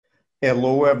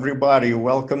Hello, everybody.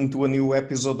 Welcome to a new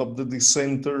episode of the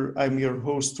Dissenter. I'm your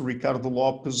host, Ricardo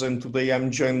Lopes, and today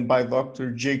I'm joined by Dr.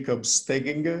 Jacob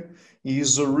Stegenga. He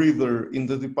is a reader in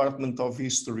the Department of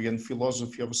History and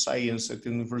Philosophy of Science at the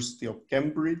University of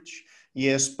Cambridge. He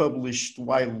has published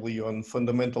widely on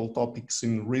fundamental topics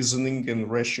in reasoning and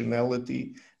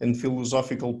rationality and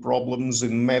philosophical problems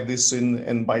in medicine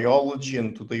and biology,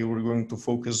 and today we're going to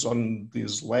focus on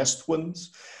these last ones.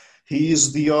 He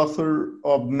is the author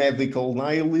of Medical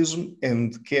Nihilism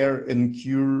and Care and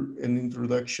Cure, an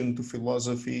Introduction to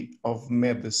Philosophy of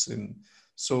Medicine.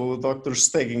 So, Dr.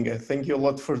 Stegenga, thank you a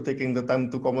lot for taking the time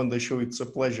to come on the show. It's a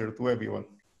pleasure to have you on.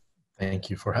 Thank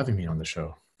you for having me on the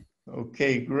show.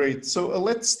 Okay, great. So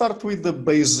let's start with the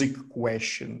basic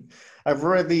question. I've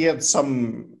already had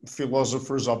some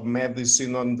philosophers of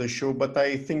medicine on the show, but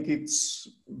I think it's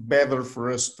better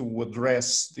for us to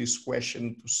address this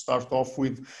question to start off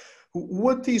with.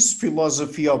 What is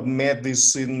philosophy of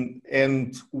medicine,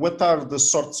 and what are the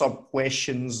sorts of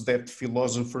questions that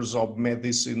philosophers of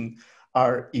medicine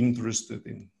are interested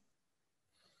in?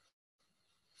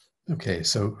 Okay,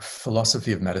 so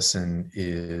philosophy of medicine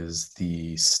is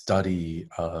the study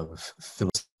of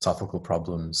philosophical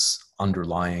problems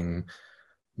underlying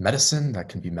medicine. That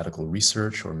can be medical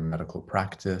research or medical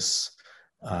practice.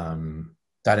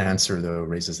 That answer, though,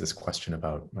 raises this question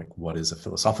about what is a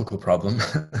philosophical problem?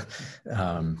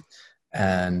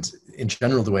 And in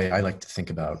general, the way I like to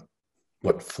think about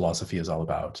what philosophy is all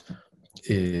about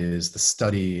is the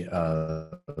study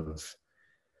of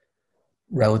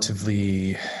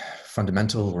relatively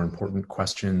fundamental or important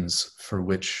questions for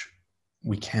which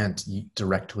we can't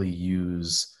directly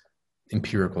use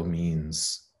empirical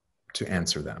means to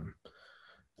answer them.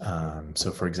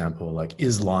 So for example,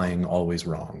 is lying always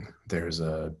wrong? There's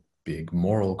a big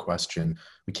moral question.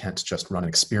 We can't just run an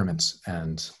experiment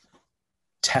and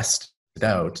test it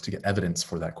out to get evidence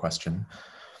for that question.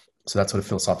 So that's what a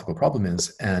philosophical problem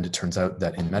is. And it turns out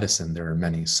that in medicine, there are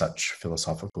many such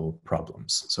philosophical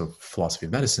problems. So philosophy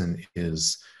of medicine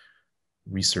is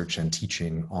research and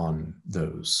teaching on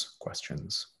those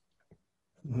questions.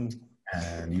 Mm-hmm.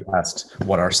 And you asked,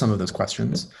 what are some of those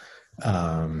questions?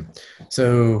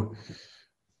 So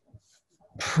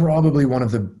probably one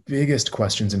of the biggest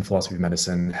questions in philosophy of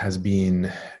medicine has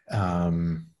been,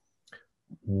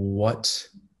 what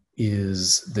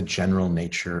is the general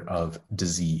nature of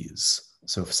disease?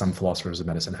 So some philosophers of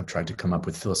medicine have tried to come up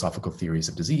with philosophical theories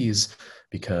of disease,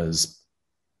 because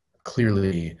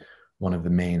clearly one of the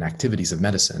main activities of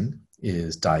medicine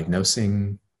is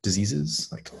diagnosing diseases,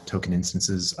 like token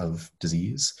instances of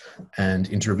disease, and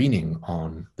intervening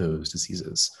on those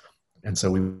diseases. And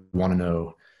so we want to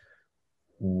know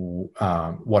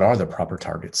what are the proper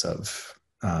targets of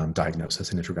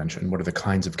diagnosis and intervention? What are the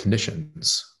kinds of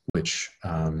conditions which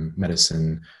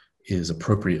medicine is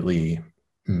appropriately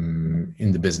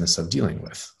in the business of dealing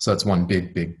with? So that's one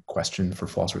big question for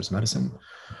philosophers of medicine.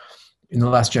 In the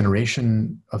last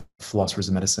generation of philosophers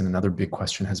of medicine, another big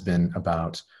question has been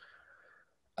about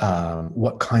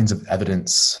what kinds of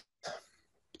evidence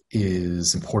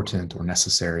is important or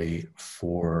necessary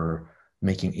for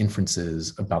making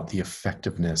inferences about the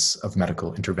effectiveness of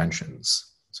medical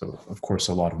interventions. So, of course,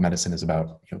 a lot of medicine is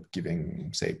about giving,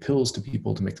 say, pills to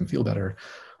people to make them feel better.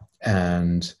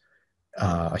 And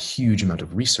a huge amount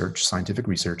of research, scientific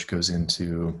research, goes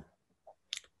into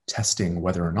testing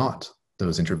whether or not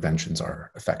those interventions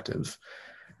are effective.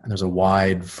 And there's a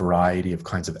wide variety of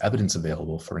kinds of evidence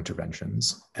available for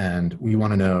interventions. And we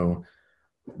want to know,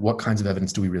 what kinds of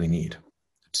evidence do we really need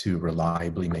to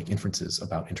reliably make inferences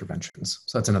about interventions?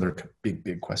 So that's another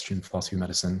big question in philosophy of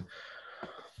medicine.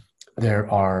 There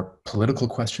are political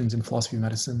questions in philosophy of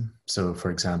medicine. So for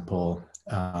example,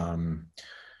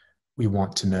 we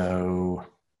want to know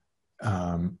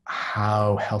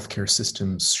how healthcare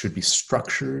systems should be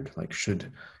structured.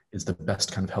 Is the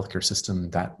best kind of healthcare system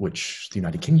that which the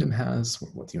United Kingdom has,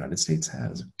 what the United States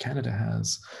has, Canada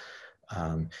has?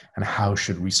 And how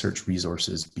should research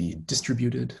resources be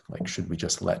distributed? Should we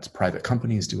just let private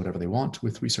companies do whatever they want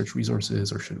with research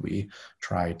resources, or should we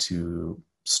try to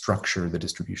structure the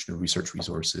distribution of research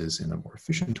resources in a more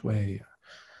efficient way?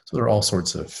 So there are all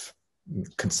sorts of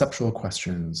conceptual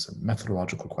questions, and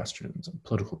methodological questions, and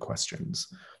political questions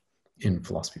in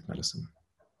philosophy of medicine.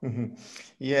 Mm-hmm.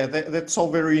 Yeah, that's all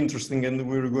very interesting, and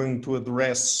we're going to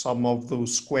address some of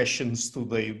those questions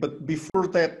today. But before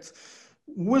that,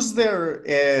 was there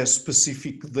a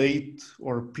specific date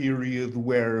or period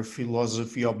where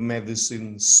philosophy of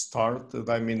medicine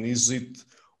started? I mean, is it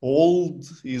old?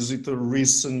 Is it a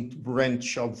recent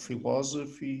branch of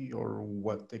philosophy, or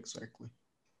what exactly?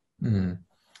 Mm.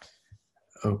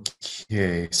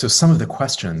 Okay, so some of the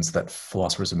questions that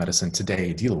philosophers of medicine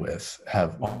today deal with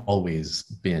have always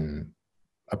been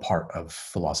a part of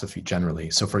philosophy generally.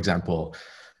 So, for example,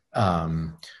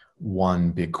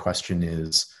 one big question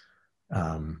is,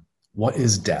 what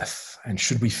is death, and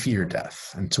should we fear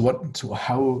death, and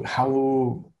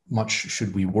how much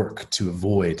should we work to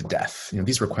avoid death?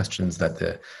 These were questions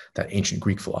that ancient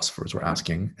Greek philosophers were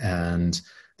asking, and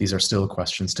these are still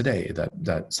questions today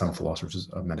that some philosophers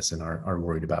of medicine are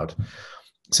worried about.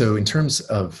 So, in terms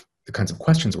of the kinds of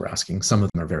questions we're asking, some of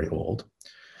them are very old.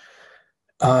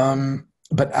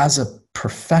 But as a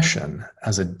profession,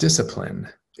 as a discipline,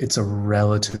 it's a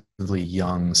relatively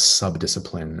young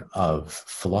subdiscipline of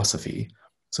philosophy.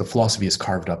 So philosophy is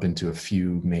carved up into a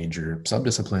few major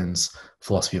subdisciplines.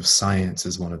 Philosophy of science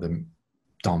is one of the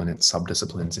dominant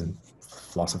subdisciplines in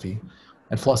philosophy.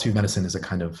 And philosophy of medicine is a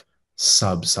kind of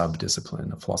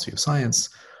subdiscipline of philosophy of science.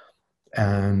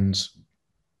 And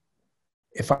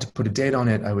if I had to put a date on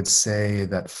it, I would say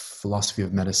that philosophy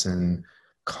of medicine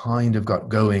kind of got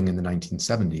going in the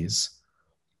 1970s,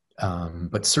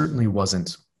 but certainly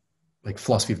wasn't, like,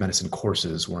 philosophy of medicine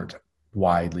courses weren't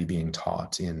widely being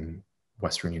taught in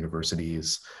Western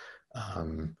universities.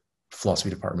 Philosophy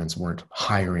departments weren't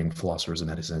hiring philosophers of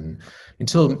medicine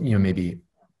until maybe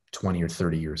 20 or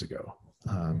 30 years ago.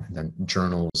 And then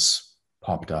journals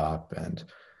popped up, and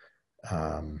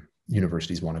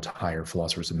universities wanted to hire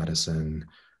philosophers of medicine.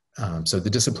 So the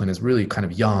discipline is really kind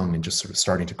of young and just sort of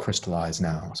starting to crystallize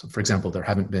now. So, for example, there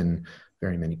haven't been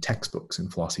very many textbooks in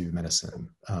philosophy of medicine.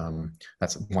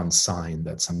 That's one sign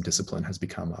that some discipline has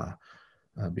become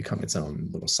its own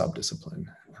little subdiscipline.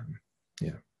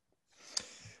 Yeah.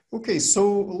 Okay,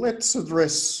 so let's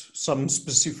address some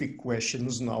specific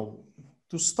questions now.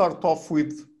 To start off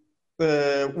with,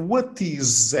 what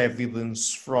is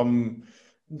evidence from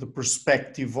the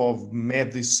perspective of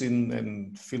medicine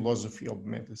and philosophy of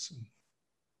medicine?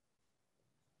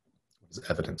 What is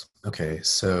evidence? Okay,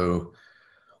 so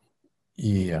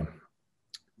yeah,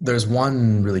 there's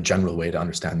one really general way to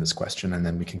understand this question, and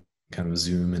then we can kind of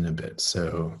zoom in a bit.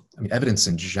 So, evidence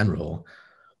in general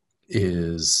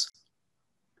is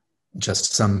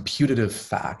just some putative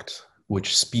fact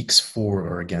which speaks for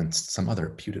or against some other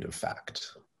putative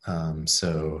fact.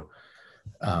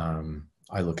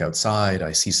 I look outside,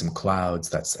 I see some clouds,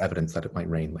 that's evidence that it might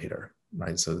rain later,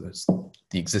 right? So there's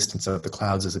the existence of the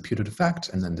clouds as a putative fact,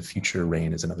 and then the future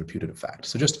rain is another putative fact.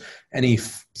 So just any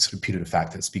sort of putative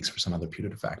fact that speaks for some other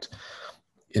putative fact.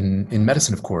 In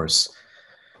medicine, of course,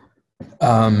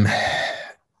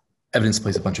 evidence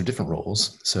plays a bunch of different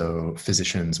roles. So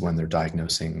physicians, when they're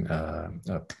diagnosing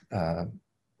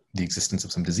the existence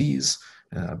of some disease,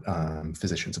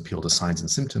 physicians appeal to signs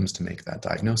and symptoms to make that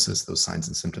diagnosis. Those signs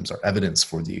and symptoms are evidence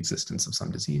for the existence of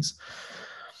some disease.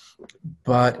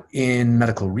 But in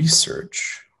medical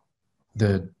research,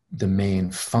 the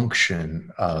main function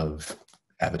of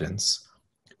evidence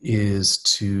is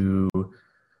to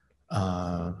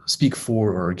speak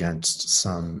for or against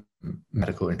some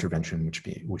medical intervention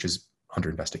which is under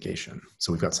investigation.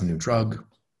 So we've got some new drug.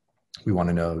 We want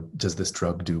to know, does this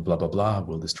drug do blah, blah, blah?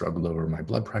 Will this drug lower my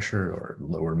blood pressure or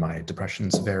lower my depression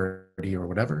severity or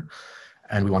whatever?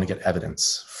 And we want to get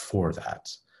evidence for that.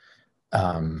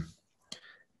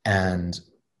 And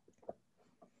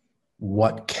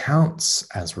what counts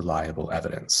as reliable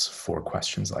evidence for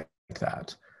questions like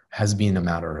that has been a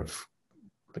matter of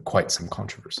quite some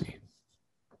controversy.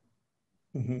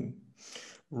 Mm-hmm.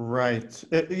 Right.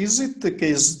 Is it the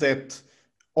case that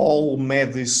all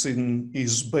medicine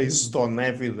is based on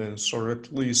evidence, or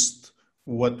at least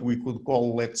what we could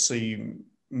call, let's say,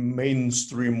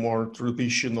 mainstream or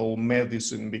traditional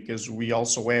medicine? Because we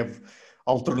also have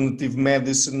alternative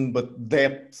medicine, but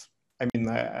that,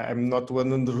 I'm not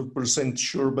 100%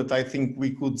 sure, but I think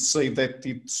we could say that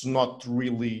it's not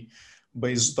really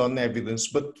based on evidence.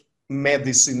 But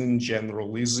medicine in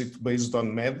general, is it based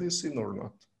on medicine or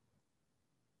not?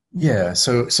 Yeah,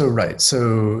 so right.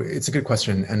 So it's a good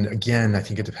question. And again, I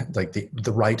think it depends, like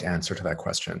the right answer to that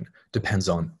question depends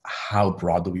on how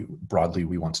broadly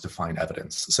we want to define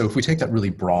evidence. So if we take that really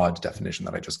broad definition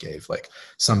that I just gave, like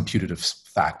some putative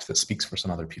fact that speaks for some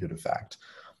other putative fact,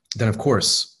 then of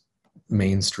course,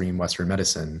 mainstream Western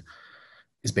medicine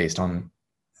is based on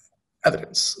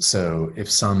evidence. So if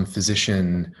some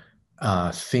physician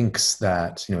thinks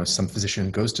that, some physician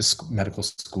goes to medical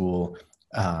school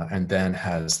and then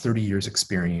has 30 years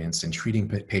experience in treating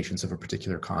patients of a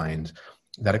particular kind,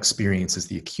 that experience is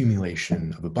the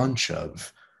accumulation of a bunch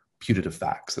of putative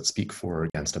facts that speak for or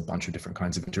against a bunch of different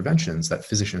kinds of interventions. That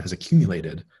physician has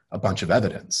accumulated a bunch of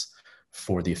evidence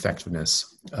for the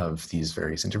effectiveness of these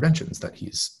various interventions that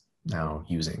he's now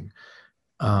using.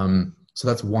 So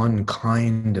that's one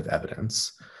kind of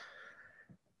evidence.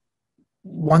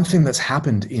 One thing that's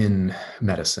happened in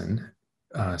medicine,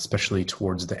 especially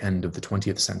towards the end of the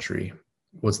 20th century,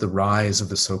 was the rise of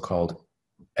the so-called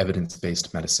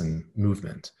evidence-based medicine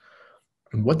movement.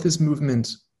 And what this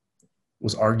movement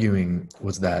was arguing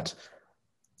was that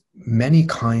many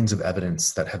kinds of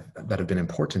evidence that have been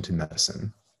important in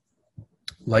medicine,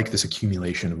 like this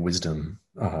accumulation of wisdom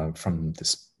from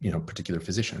this particular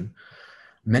physician,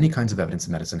 many kinds of evidence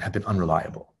in medicine have been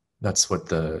unreliable. That's what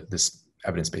this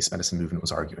evidence-based medicine movement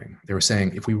was arguing. They were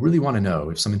saying, if we really want to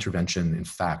know if some intervention in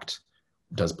fact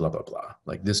does blah, blah, blah,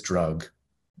 like this drug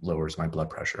lowers my blood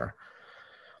pressure,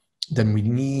 then we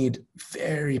need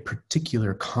very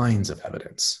particular kinds of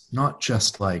evidence, not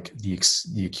just like the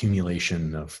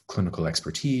accumulation of clinical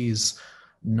expertise,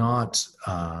 not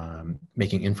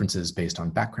making inferences based on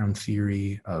background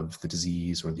theory of the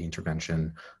disease or the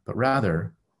intervention, but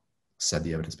rather, said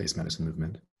the evidence-based medicine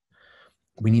movement,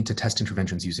 we need to test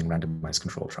interventions using randomized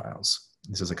control trials.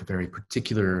 This is like a very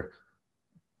particular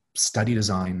study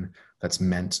design that's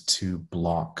meant to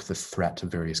block the threat of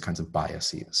various kinds of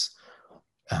biases.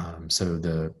 So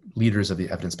the leaders of the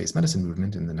evidence-based medicine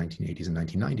movement in the 1980s and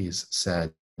 1990s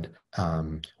said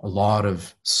a lot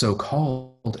of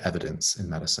so-called evidence in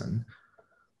medicine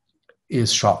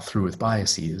is shot through with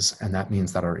biases, and that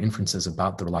means that our inferences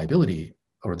about the reliability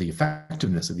or the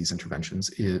effectiveness of these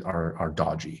interventions are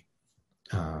dodgy.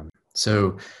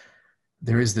 So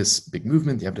there is this big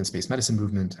movement, the evidence-based medicine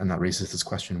movement, and that raises this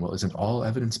question: well, isn't all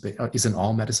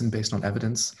medicine based on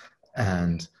evidence?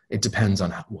 And it depends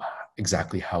on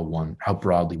exactly how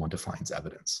broadly one defines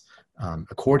evidence.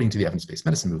 According to the evidence-based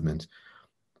medicine movement,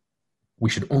 we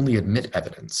should only admit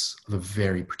evidence of a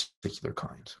very particular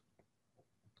kind.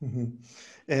 Mm-hmm.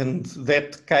 And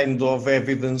that kind of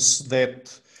evidence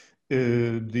that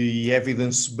the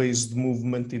evidence-based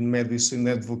movement in medicine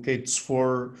advocates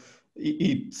for,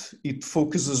 it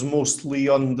focuses mostly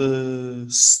on the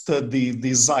study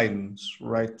designs,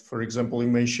 right? For example, you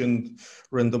mentioned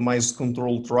randomized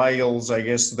controlled trials. I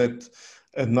guess that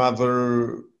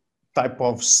another type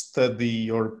of study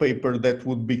or paper that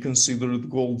would be considered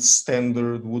gold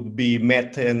standard would be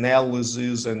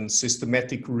meta-analysis and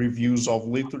systematic reviews of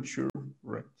literature,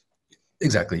 right?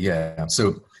 Exactly, yeah.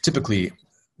 So typically,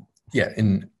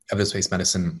 in evidence-based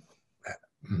medicine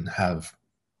have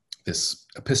this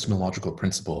epistemological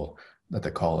principle that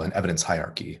they call an evidence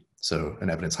hierarchy. So an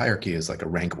evidence hierarchy is like a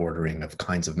rank ordering of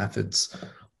kinds of methods.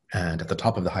 And at the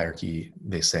top of the hierarchy,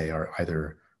 they say, are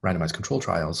either randomized control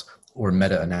trials or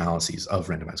meta-analyses of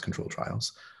randomized control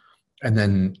trials. And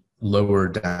then lower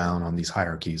down on these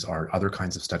hierarchies are other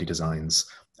kinds of study designs.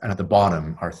 And at the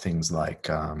bottom are things like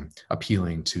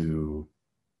appealing to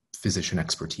physician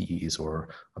expertise or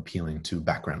appealing to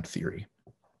background theory.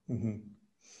 Mm-hmm.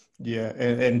 Yeah,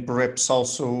 and perhaps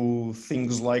also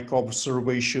things like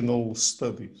observational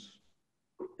studies.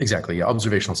 Exactly. Yeah.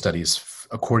 Observational studies,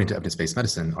 according to evidence-based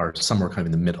medicine, are somewhere kind of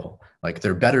in the middle. Like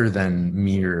they're better than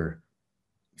mere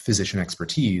physician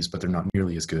expertise, but they're not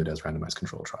nearly as good as randomized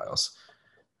control trials.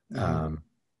 Mm-hmm.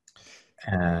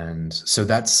 And so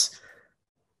that's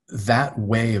that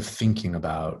way of thinking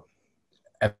about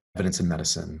evidence in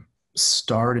medicine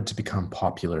started to become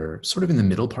popular sort of in the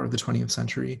middle part of the 20th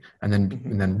century, and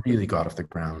then really got off the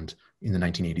ground in the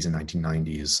 1980s and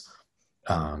 1990s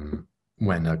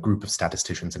when a group of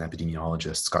statisticians and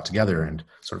epidemiologists got together and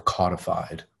sort of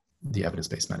codified the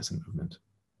evidence-based medicine movement.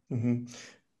 Mm-hmm.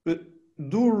 But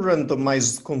do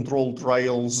randomized controlled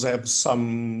trials have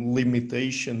some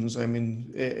limitations? I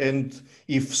mean, and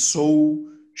if so,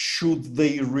 should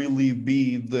they really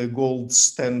be the gold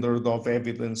standard of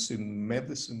evidence in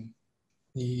medicine?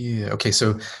 Yeah. Okay.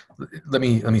 So let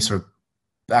me sort of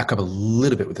back up a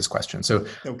little bit with this question. So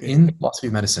in the philosophy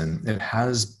of medicine, it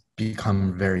has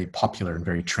become very popular and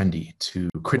very trendy to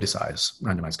criticize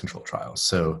randomized controlled trials.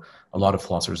 So a lot of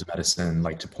philosophers of medicine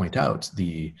like to point out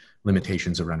the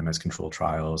limitations of randomized controlled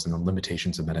trials and the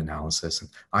limitations of meta-analysis. And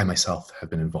I myself have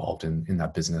been involved in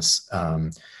that business.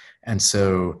 And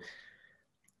so,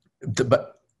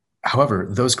 however,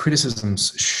 those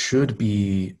criticisms should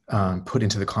be put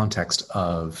into the context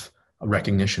of a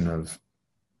recognition of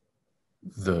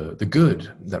the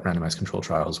good that randomized control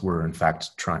trials were in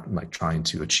fact trying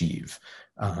to achieve.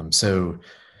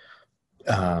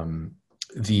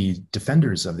 The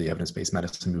defenders of the evidence-based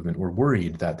medicine movement were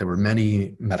worried that there were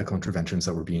many medical interventions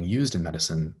that were being used in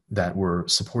medicine that were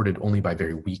supported only by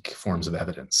very weak forms of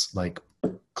evidence, like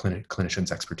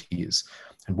clinicians' expertise.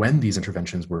 And when these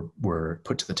interventions were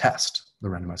put to the test, the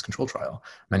randomized control trial,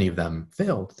 many of them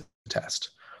failed the test.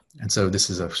 And so this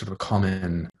is a sort of a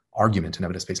common argument in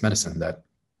evidence-based medicine that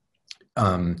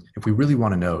if we really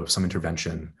want to know if some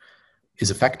intervention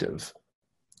is effective,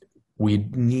 we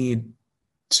need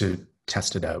to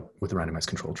test it out with a randomized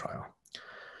controlled trial.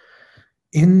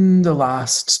 In the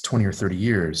last 20 or 30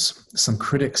 years, some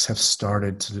critics have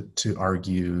started to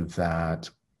argue that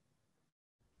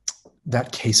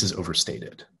that case is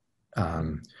overstated.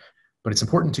 But it's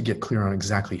important to get clear on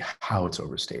exactly how it's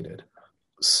overstated.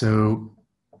 So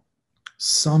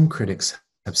some critics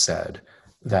have said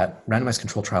that randomized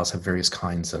controlled trials have various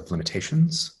kinds of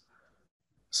limitations.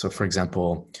 So for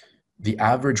example, the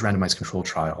average randomized controlled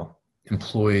trial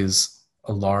employs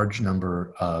a large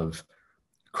number of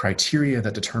criteria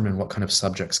that determine what kind of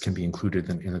subjects can be included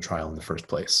in the trial in the first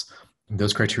place. And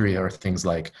those criteria are things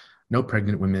like no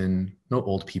pregnant women, no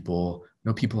old people,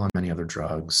 no people on many other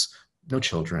drugs, no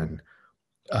children.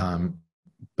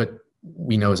 But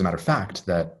we know, as a matter of fact,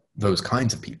 that those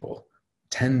kinds of people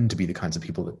tend to be the kinds of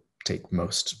people that take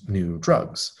most new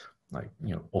drugs, like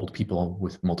old people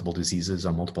with multiple diseases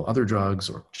on multiple other drugs,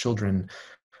 or children.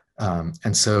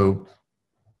 And so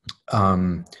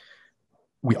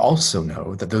we also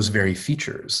know that those very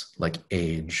features, like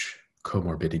age,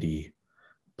 comorbidity,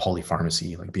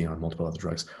 polypharmacy, like being on multiple other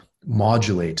drugs,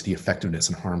 modulate the effectiveness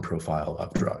and harm profile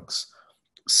of drugs.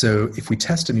 So if we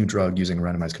test a new drug using a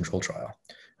randomized control trial,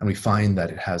 and we find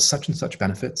that it has such and such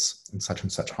benefits and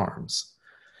such harms,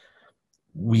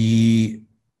 we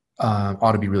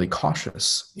ought to be really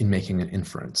cautious in making an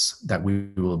inference that we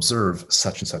will observe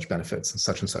such and such benefits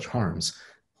and such harms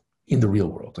in the real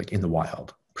world, like in the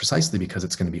wild, precisely because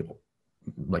it's going to be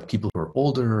like people who are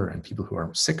older and people who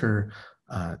are sicker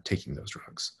taking those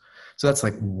drugs. So that's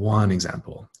like one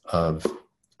example of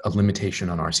a limitation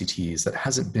on RCTs that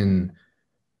hasn't been,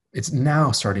 it's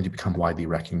now starting to become widely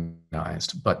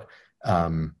recognized, but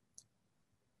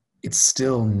it's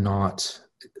still not,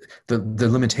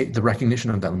 the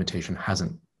recognition of that limitation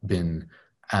hasn't been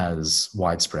as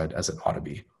widespread as it ought to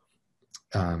be.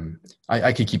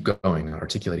 I could keep going,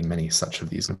 articulating many such of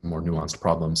these more nuanced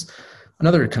problems.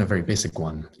 Another kind of very basic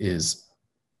one is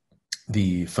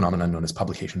the phenomenon known as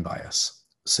publication bias.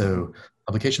 So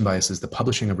publication bias is the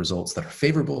publishing of results that are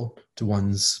favorable to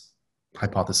one's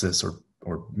hypothesis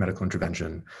or medical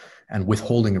intervention, and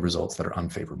withholding of results that are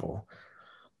unfavorable.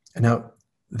 And now,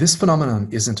 this phenomenon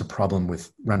isn't a problem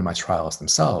with randomized trials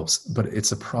themselves, but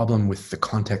it's a problem with the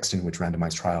context in which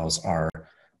randomized trials are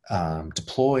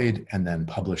deployed and then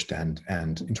published and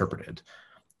interpreted.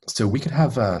 So we could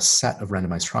have a set of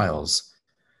randomized trials,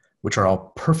 which are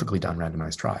all perfectly done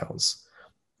randomized trials.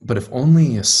 But if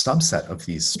only a subset of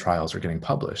these trials are getting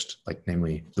published, like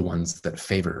namely the ones that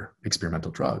favor experimental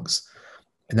drugs,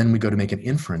 and then we go to make an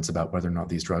inference about whether or not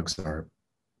these drugs are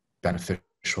beneficial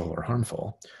or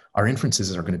harmful, our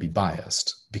inferences are going to be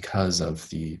biased because of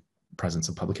the presence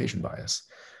of publication bias.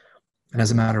 And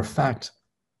as a matter of fact,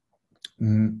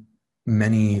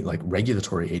 many like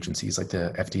regulatory agencies, like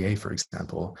the FDA, for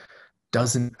example,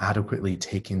 doesn't adequately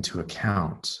take into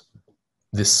account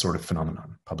this sort of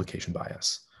phenomenon, publication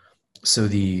bias. So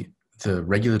the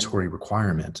regulatory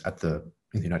requirement in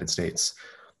the United States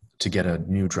to get a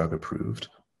new drug approved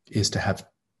is to have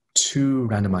 2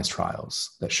 randomized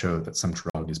trials that show that some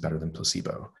drug is better than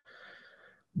placebo.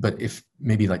 But if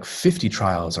maybe like 50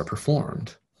 trials are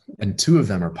performed and 2 of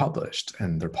them are published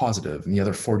and they're positive and the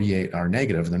other 48 are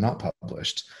negative and they're not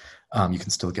published, you can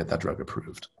still get that drug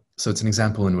approved. So it's an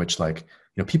example in which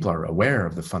people are aware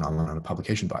of the phenomenon of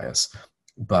publication bias,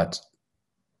 but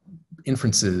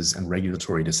inferences and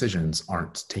regulatory decisions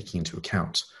aren't taking into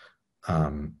account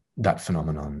that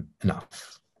phenomenon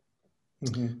enough.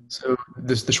 Mm-hmm. So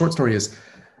the short story is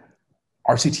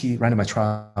RCT, randomized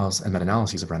trials, and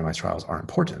meta-analyses of randomized trials are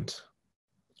important.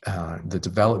 The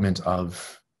development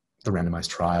of the randomized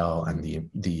trial and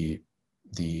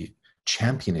the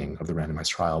championing of the randomized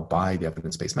trial by the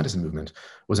evidence-based medicine movement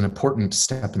was an important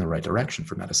step in the right direction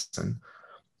for medicine.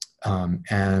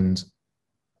 And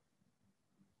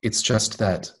it's just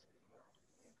that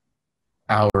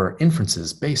our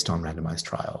inferences based on randomized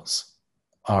trials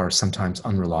are sometimes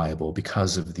unreliable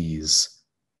because of these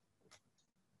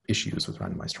issues with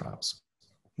randomized trials.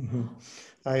 Mm-hmm.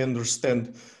 I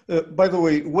understand. By the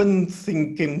way, one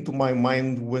thing came to my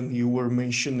mind when you were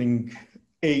mentioning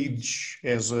age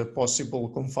as a possible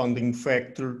confounding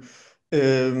factor.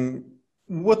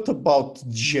 What about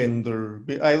gender?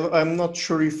 I'm not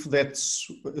sure if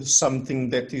that's something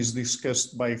that is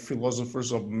discussed by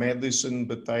philosophers of medicine,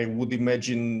 but I would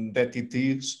imagine that it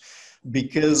is,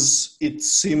 because it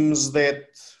seems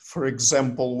that, for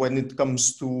example, when it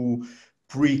comes to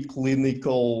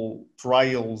preclinical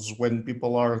trials when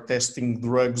people are testing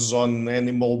drugs on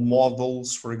animal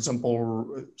models, for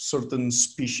example, certain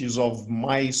species of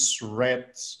mice,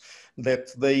 rats, that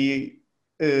they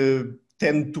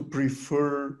tend to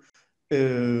prefer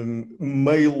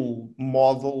male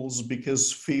models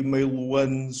because female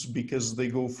ones, because they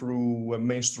go through a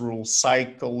menstrual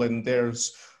cycle and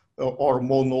there's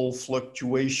hormonal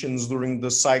fluctuations during the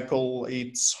cycle,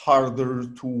 it's harder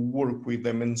to work with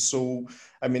them. And so,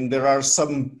 I mean, there are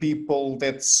some people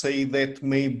that say that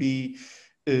maybe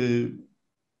the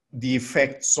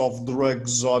effects of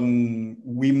drugs on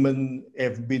women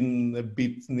have been a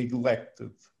bit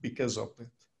neglected because of that.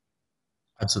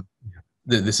 Absolutely.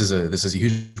 This is a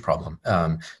huge problem.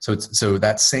 So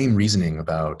that same reasoning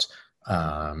about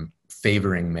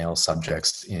favoring male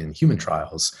subjects in human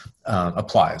trials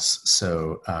applies.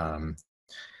 So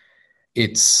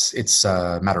it's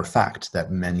a matter of fact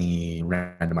that many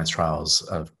randomized trials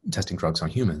of testing drugs on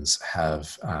humans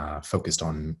have focused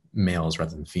on males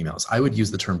rather than females. I would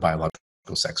use the term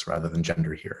biological sex rather than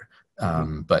gender here,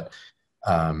 but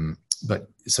the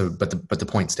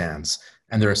point stands.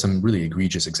 And there are some really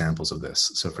egregious examples of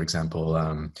this. So, for example,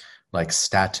 like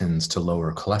statins to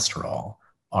lower cholesterol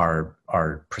are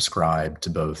prescribed to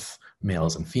both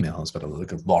males and females, but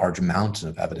a large mountain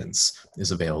of evidence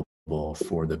is available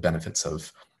for the benefits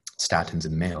of statins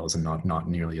in males and not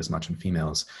nearly as much in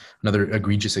females. Another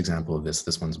egregious example of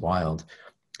this one's wild,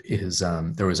 is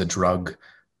there was a drug,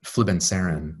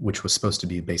 flibanserin, which was supposed to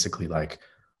be basically like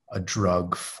a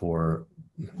drug for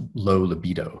low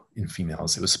libido in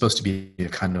females. It was supposed to be a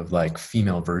kind of like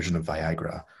female version of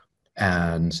Viagra.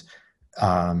 And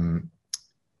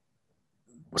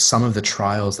some of the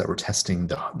trials that were testing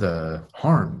the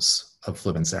harms of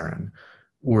flibanserin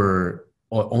were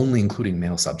only including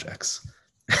male subjects.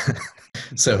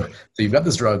 So you've got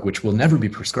this drug which will never be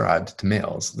prescribed to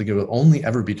males. Like, it will only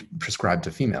ever be prescribed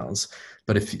to females.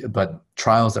 But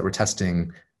trials that were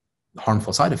testing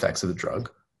harmful side effects of the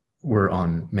drug were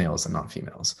on males and not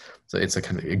females. So it's a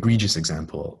kind of egregious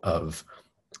example of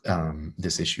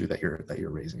this issue that you're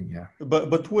raising. Yeah.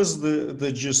 But was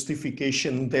the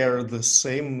justification there the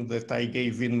same that I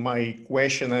gave in my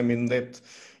question? I mean, that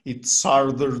it's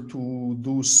harder to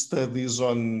do studies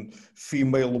on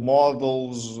female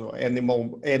models,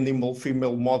 animal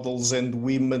female models and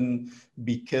women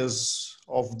because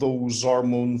of those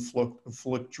hormone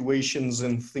fluctuations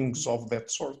and things of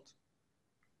that sort.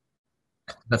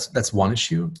 That's one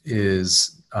issue,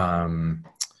 is hormonal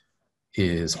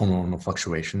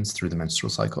fluctuations through the menstrual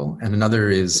cycle. And another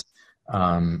is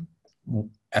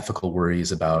ethical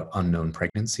worries about unknown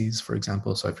pregnancies, for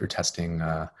example. So if you're testing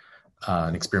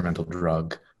an experimental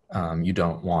drug, you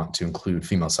don't want to include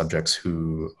female subjects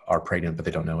who are pregnant, but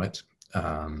they don't know it.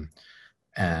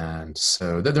 And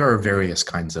so there are various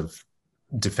kinds of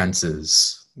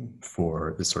defenses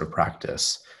for this sort of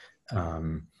practice.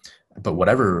 But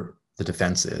whatever the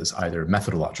defense is, either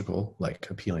methodological, like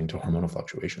appealing to hormonal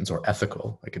fluctuations, or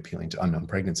ethical, like appealing to unknown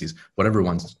pregnancies, whatever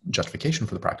one's justification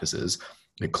for the practice is,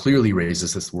 it clearly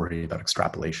raises this worry about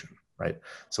extrapolation, right?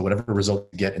 So whatever result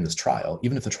we get in this trial,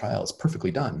 even if the trial is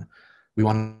perfectly done, we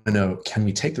want to know, can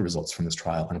we take the results from this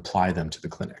trial and apply them to the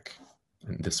clinic?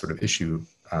 And this sort of issue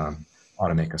ought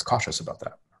to make us cautious about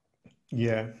that.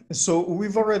 Yeah, so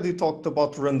we've already talked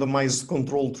about randomized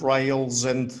controlled trials,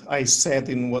 and I said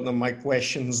in one of my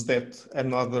questions that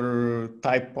another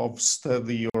type of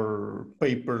study or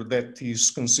paper that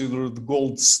is considered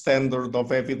gold standard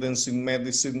of evidence in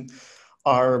medicine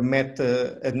are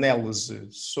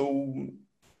meta-analysis. So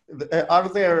are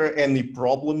there any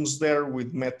problems there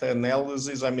with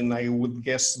meta-analysis? I mean, I would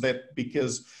guess that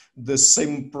because the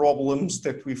same problems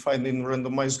that we find in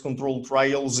randomized controlled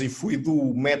trials, if we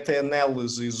do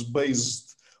meta-analysis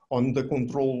based on the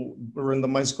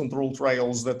randomized controlled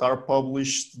trials that are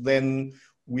published, then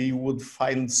we would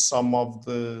find some of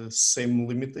the same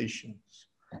limitations.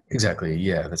 Exactly.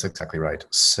 Yeah, that's exactly right.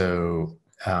 So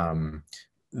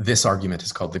this argument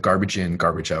is called the garbage in,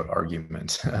 garbage out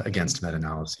argument against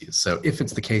meta-analyses. So if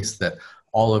it's the case that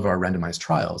all of our randomized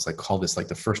trials, like call this like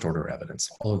the first order evidence,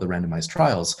 all of the randomized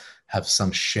trials have some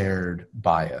shared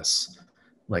bias,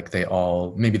 like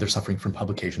maybe they're suffering from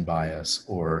publication bias,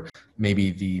 or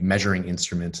maybe the measuring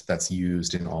instrument that's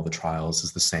used in all the trials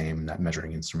is the same, that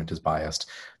measuring instrument is biased,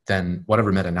 then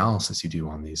whatever meta-analysis you do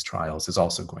on these trials is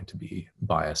also going to be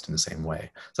biased in the same way.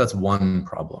 So that's one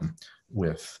problem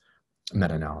with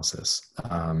meta-analysis.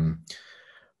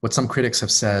 What some critics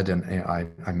have said, and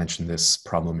I mentioned this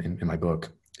problem in my book,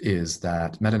 is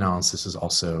that meta-analysis is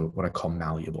also what I call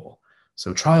malleable.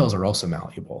 So trials are also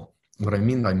malleable. What I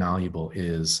mean by malleable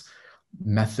is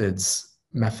methods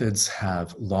methods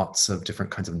have lots of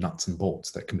different kinds of nuts and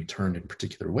bolts that can be turned in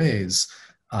particular ways.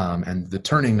 And the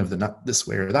turning of the nut this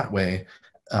way or that way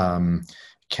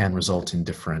can result in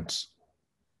different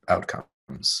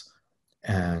outcomes.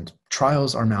 And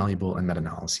trials are malleable and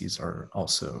meta-analyses are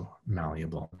also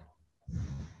malleable.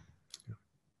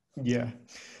 Yeah.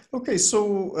 Okay,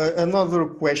 so another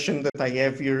question that I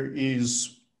have here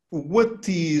is, what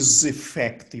is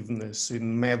effectiveness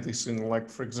in medicine? Like,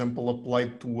 for example,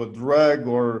 applied to a drug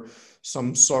or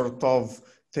some sort of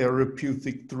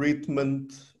therapeutic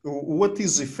treatment. What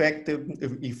is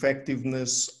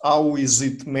effectiveness? How is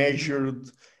it measured?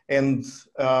 And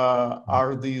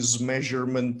are these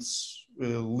measurements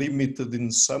limited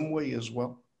in some way as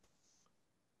well?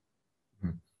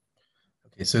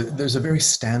 Okay, so there's a very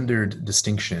standard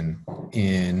distinction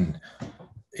in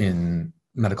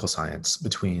medical science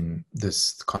between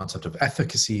this concept of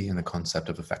efficacy and the concept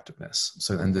of effectiveness.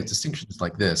 So, and the distinction is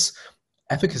like this: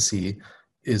 efficacy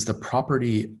is the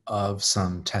property of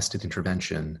some tested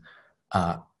intervention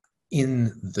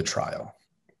in the trial.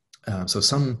 So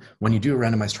when you do a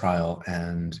randomized trial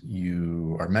and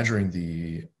you are measuring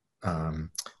the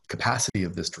capacity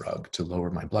of this drug to lower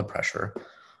my blood pressure,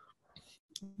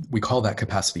 we call that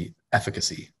capacity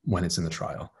efficacy when it's in the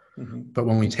trial. Mm-hmm. But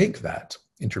when we take that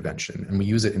intervention and we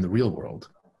use it in the real world,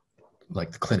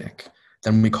 like the clinic,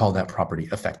 then we call that property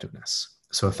effectiveness.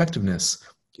 So effectiveness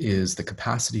is the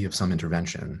capacity of some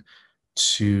intervention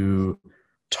to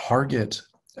target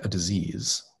a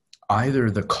disease, either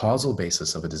the causal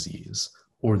basis of a disease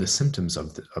or the symptoms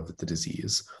of the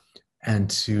disease, and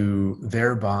to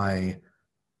thereby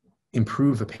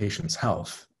improve a patient's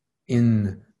health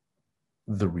in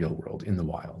the real world, in the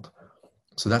wild.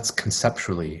 So that's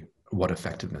conceptually what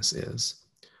effectiveness is.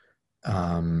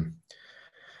 The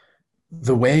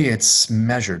way it's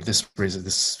measured,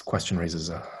 this question raises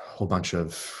a whole bunch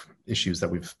of issues that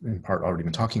we've in part already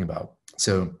been talking about.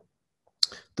 So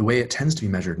the way it tends to be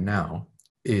measured now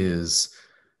is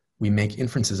we make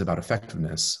inferences about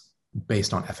effectiveness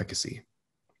based on efficacy.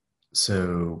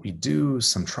 So we do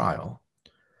some trial,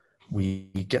 we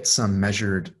get some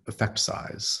measured effect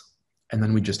size, and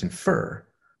then we just infer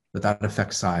that that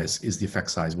effect size is the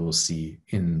effect size we'll see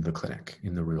in the clinic,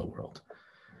 in the real world.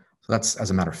 So that's,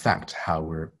 as a matter of fact, how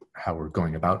we're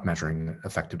going about measuring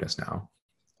effectiveness now.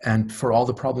 And for all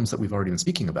the problems that we've already been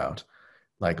speaking about,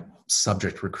 like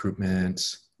subject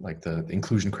recruitment, like the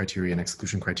inclusion criteria and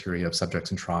exclusion criteria of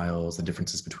subjects in trials, the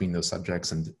differences between those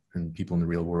subjects and people in the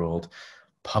real world,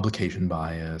 publication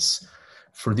bias,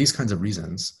 for these kinds of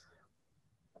reasons,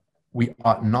 we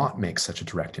ought not make such a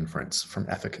direct inference from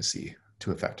efficacy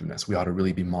to effectiveness. We ought to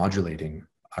really be modulating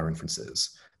our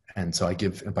inferences. And so I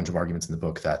give a bunch of arguments in the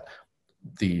book that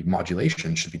the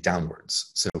modulation should be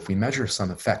downwards. So if we measure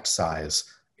some effect size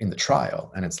in the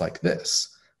trial and it's like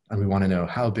this, and we want to know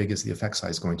how big is the effect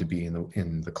size going to be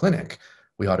in the clinic,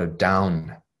 we ought to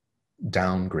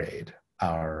downgrade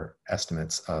our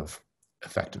estimates of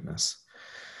effectiveness.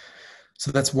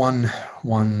 So that's one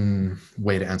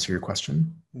way to answer your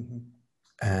question.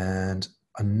 Mm-hmm. And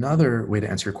another way to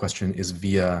answer your question is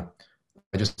via,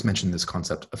 I just mentioned this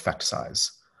concept, effect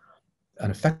size.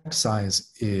 An effect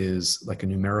size is like a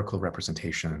numerical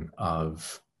representation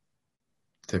of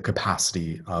the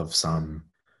capacity of some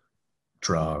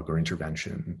drug or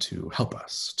intervention to help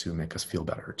us, to make us feel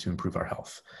better, to improve our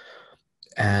health.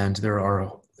 And there are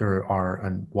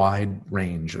a wide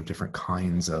range of different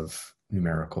kinds of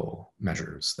numerical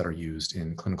measures that are used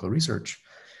in clinical research.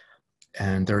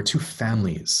 And there are two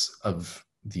families of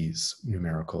these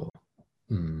numerical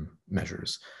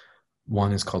measures.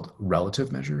 One is called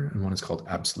relative measure and one is called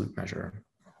absolute measure.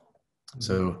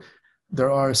 So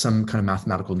there are some kind of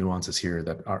mathematical nuances here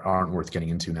that aren't worth getting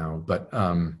into now, but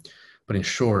in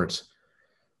short,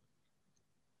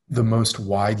 the most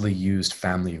widely used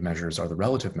family of measures are the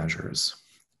relative measures.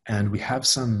 And we have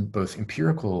some both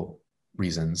empirical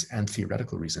reasons and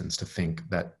theoretical reasons to think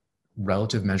that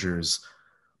relative measures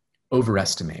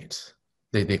overestimate.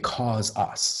 They cause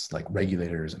us, like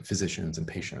regulators and physicians and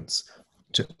patients,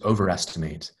 to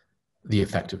overestimate the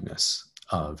effectiveness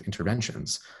of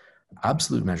interventions.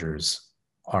 Absolute measures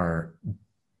are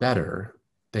better.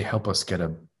 They help us get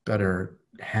a better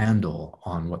handle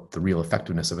on what the real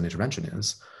effectiveness of an intervention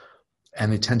is,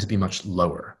 and they tend to be much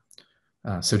lower.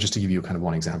 So just to give you kind of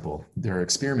one example, there are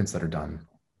experiments that are done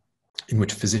in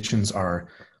which physicians are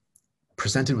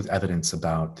presented with evidence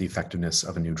about the effectiveness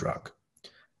of a new drug.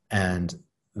 And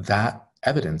that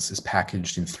evidence is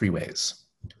packaged in three ways: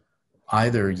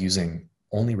 either using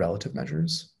only relative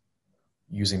measures,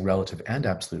 using relative and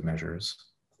absolute measures,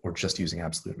 or just using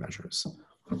absolute measures.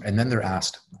 And then they're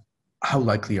asked, how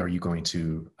likely are you going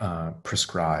to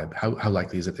prescribe, how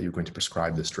likely is it that you're going to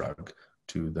prescribe this drug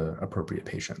to the appropriate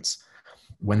patients?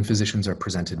 When physicians are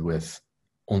presented with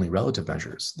only relative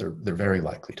measures, they're very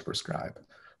likely to prescribe.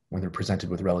 When they're presented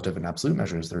with relative and absolute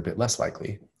measures, they're a bit less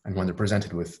likely. And when they're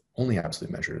presented with only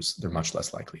absolute measures, they're much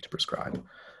less likely to prescribe.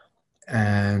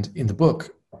 And in the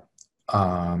book,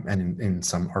 and in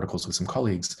some articles with some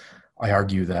colleagues, I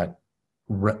argue that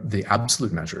the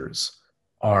absolute measures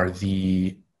are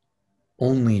the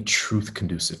only truth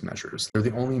conducive measures. They're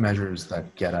the only measures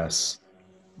that get us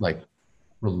like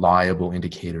reliable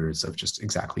indicators of just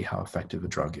exactly how effective a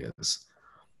drug is.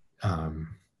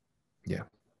 Yeah.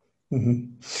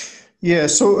 Mm-hmm. Yeah,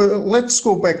 so let's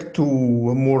go back to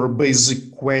a more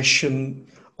basic question.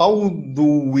 How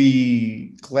do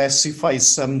we classify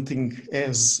something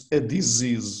as a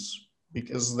disease?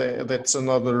 Because that's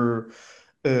another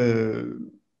uh,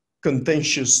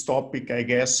 contentious topic, I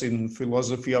guess, in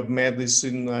philosophy of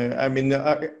medicine. I mean,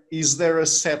 is there a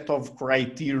set of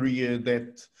criteria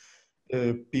that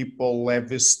people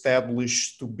have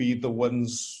established to be the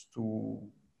ones to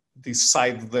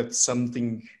decide that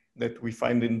something that we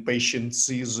find in patients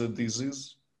is a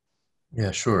disease?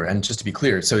 Yeah, sure. And just to be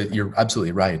clear, so you're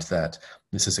absolutely right that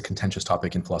this is a contentious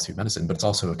topic in philosophy of medicine, but it's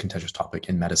also a contentious topic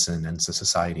in medicine and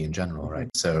society in general, right?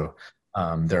 So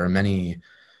there are many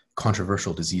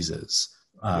controversial diseases,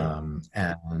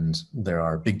 and there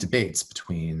are big debates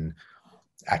between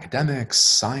academics,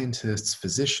 scientists,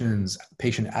 physicians,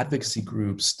 patient advocacy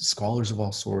groups, scholars of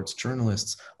all sorts,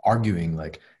 journalists arguing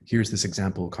like, here's this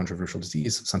example of controversial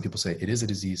disease. Some people say it is a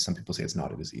disease. Some people say it's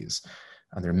not a disease.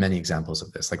 And there are many examples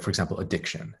of this. Like, for example,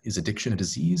 addiction. Is addiction a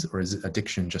disease, or is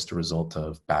addiction just a result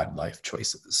of bad life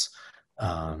choices?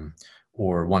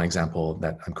 Or one example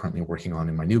that I'm currently working on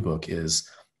in my new book is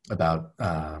about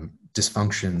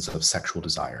dysfunctions of sexual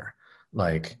desire.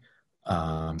 Like,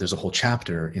 there's a whole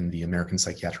chapter in the American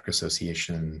Psychiatric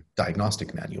Association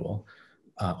diagnostic manual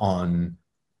on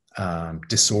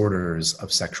disorders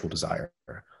of sexual desire.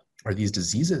 Are these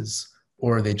diseases,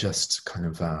 or are they just kind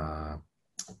of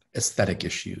aesthetic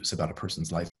issues about a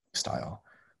person's lifestyle?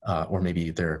 Or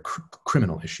maybe they're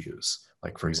criminal issues,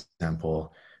 like, for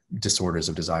example, disorders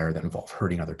of desire that involve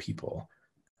hurting other people.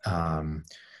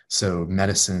 So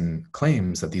medicine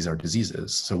claims that these are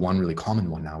diseases. So one really common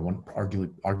one now,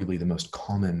 arguably the most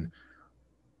common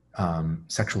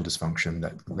sexual dysfunction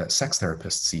that sex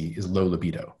therapists see is low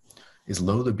libido. Is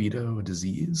low libido a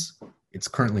disease? It's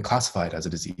currently classified as a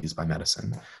disease by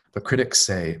medicine, but critics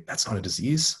say that's not a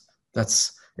disease.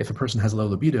 That's, if a person has low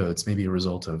libido, it's maybe a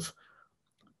result of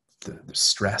the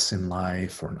stress in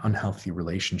life, or an unhealthy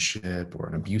relationship, or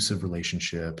an abusive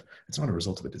relationship. It's not a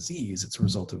result of a disease, it's a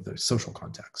result of the social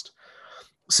context.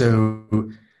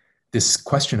 So this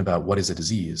question about what is a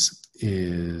disease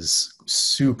is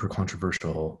super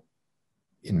controversial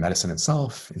in medicine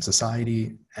itself, in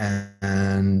society,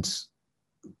 and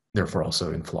therefore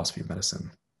also in philosophy of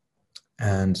medicine.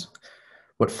 And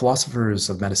what philosophers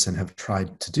of medicine have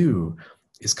tried to do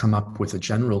is come up with a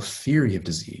general theory of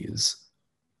disease,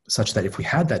 such that if we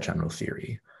had that general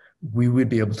theory, we would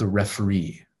be able to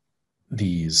referee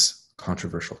these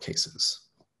controversial cases.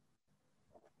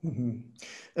 Mm-hmm.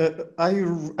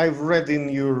 I've read in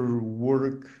your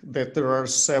work that there are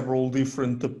several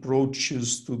different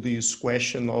approaches to this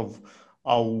question of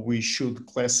how we should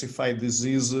classify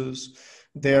diseases.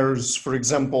 There's, for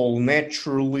example,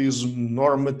 naturalism,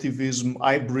 normativism,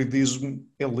 hybridism,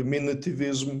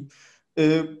 eliminativism.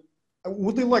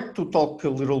 Would you like to talk a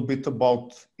little bit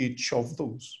about each of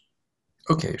those?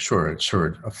 Okay, sure.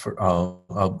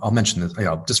 I'll mention this.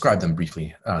 I'll describe them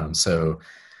briefly. So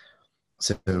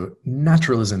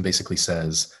naturalism basically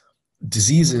says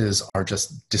diseases are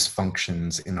just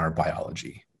dysfunctions in our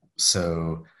biology.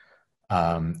 So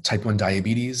type 1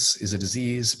 diabetes is a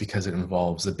disease because it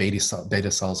involves the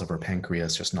beta cells of our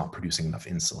pancreas just not producing enough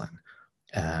insulin.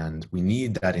 And we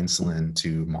need that insulin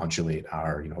to modulate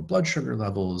our blood sugar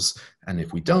levels. And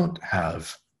if we don't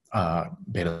have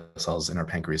beta cells in our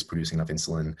pancreas producing enough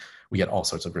insulin, we get all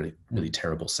sorts of really, really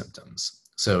terrible symptoms.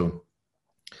 So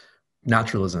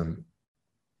naturalism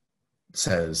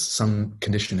says some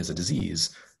condition is a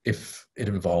disease if it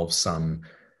involves some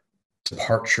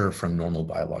departure from normal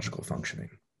biological functioning.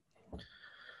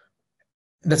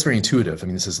 That's very intuitive. I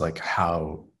mean, this is like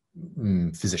how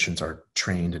physicians are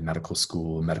trained in medical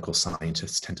school. Medical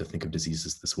scientists tend to think of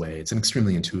diseases this way. It's an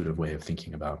extremely intuitive way of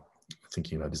thinking about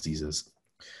diseases.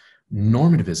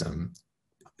 Normativism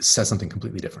says something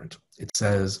completely different. It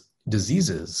says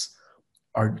diseases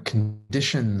are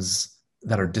conditions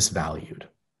that are disvalued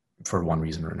for one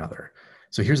reason or another.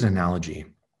 So here's an analogy.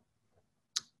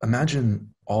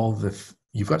 Imagine all the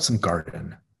you've got some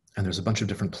garden and there's a bunch of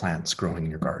different plants growing in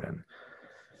your garden.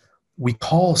 We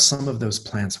call some of those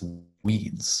plants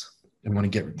weeds and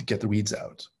want to get the weeds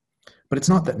out. But it's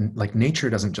not that, like, nature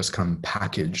doesn't just come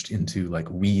packaged into like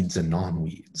weeds and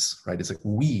non-weeds, right? It's like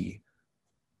we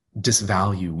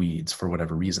disvalue weeds for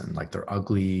whatever reason. Like, they're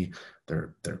ugly,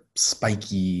 they're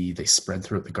spiky, they spread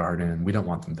throughout the garden. We don't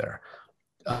want them there.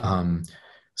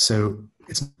 So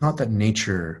it's not that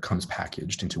nature comes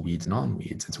packaged into weeds,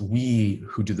 non-weeds. It's we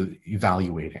who do the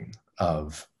evaluating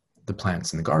of the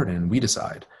plants in the garden. We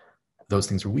decide those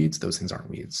things are weeds, those things aren't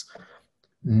weeds.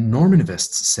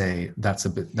 Normativists say that's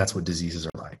what diseases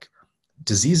are like.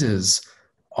 Diseases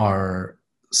are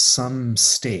some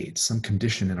state, some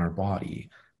condition in our body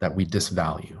that we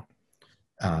disvalue.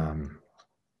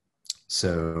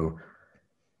 So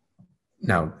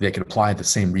now they could apply the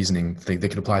same reasoning. They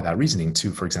could apply that reasoning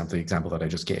to, for example, the example that I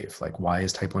just gave. Like, why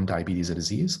is type 1 diabetes a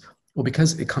disease? Well,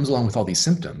 because it comes along with all these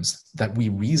symptoms that we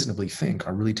reasonably think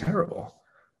are really terrible.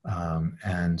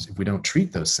 And if we don't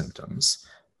treat those symptoms,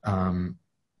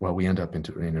 well, we end up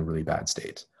in a really bad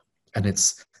state. And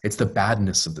it's the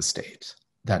badness of the state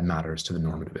that matters to the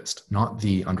normativist, not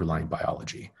the underlying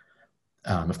biology.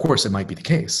 Of course, it might be the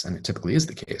case, and it typically is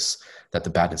the case, that the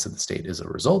badness of the state is a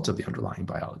result of the underlying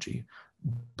biology,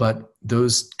 but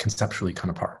those conceptually come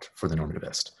apart for the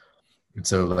normativist. And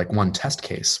so, like, one test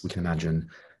case we can imagine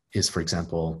is, for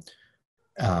example,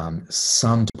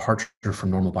 some departure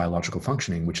from normal biological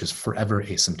functioning, which is forever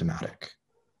asymptomatic,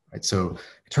 right? So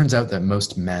it turns out that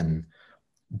most men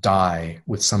die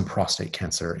with some prostate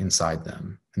cancer inside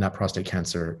them, and that prostate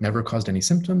cancer never caused any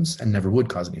symptoms and never would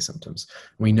cause any symptoms.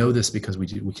 We know this because we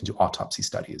can do autopsy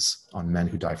studies on men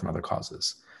who die from other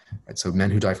causes, right? So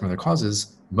men who die from other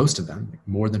causes, most of them,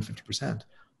 more than 50%,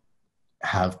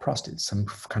 have some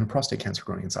kind of prostate cancer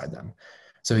growing inside them.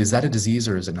 So is that a disease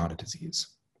or is it not a disease?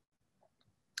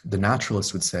 The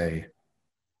naturalist would say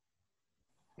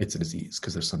it's a disease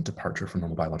because there's some departure from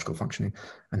normal biological functioning.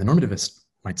 And the normativist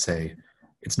might say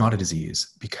it's not a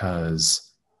disease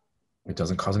because it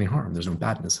doesn't cause any harm. There's no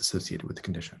badness associated with the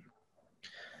condition.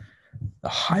 The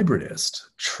hybridist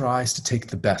tries to take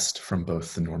the best from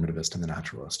both the normativist and the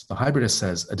naturalist. The hybridist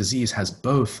says a disease has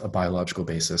both a biological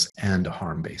basis and a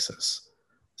harm basis.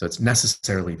 So it's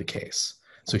necessarily the case.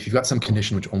 So if you've got some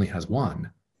condition which only has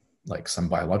one, like some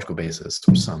biological basis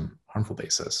or some harmful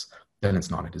basis, then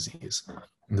it's not a disease.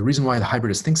 And the reason why the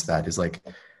hybridist thinks that is, like,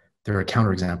 there are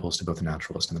counterexamples to both the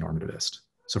naturalist and the normativist.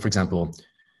 So, for example,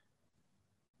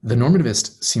 the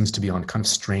normativist seems to be on kind of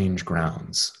strange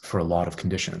grounds for a lot of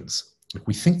conditions. Like,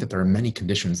 we think that there are many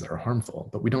conditions that are harmful,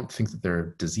 but we don't think that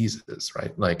they're diseases,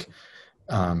 right? Like,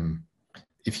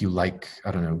 if you like,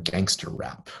 I don't know, gangster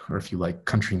rap, or if you like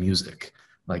country music,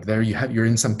 like, there you're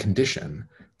in some condition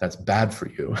that's bad for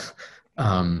you.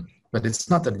 But it's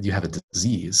not that you have a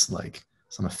disease, like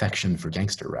some affection for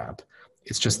gangster rap.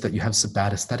 It's just that you have some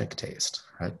bad aesthetic taste,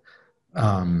 right?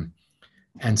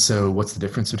 And so what's the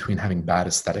difference between having bad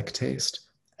aesthetic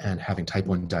taste and having type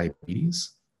 1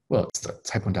 diabetes? Well,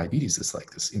 type 1 diabetes is like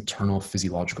this internal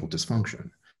physiological dysfunction.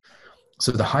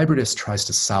 So the hybridist tries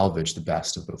to salvage the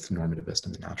best of both the normativist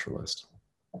and the naturalist.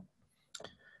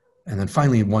 And then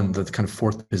finally, the kind of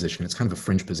fourth position, it's kind of a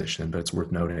fringe position, but it's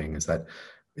worth noting, is that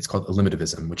it's called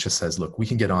eliminativism, which just says, look, we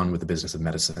can get on with the business of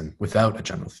medicine without a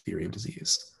general theory of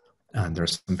disease. And there are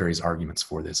some various arguments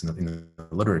for this in the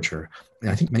literature.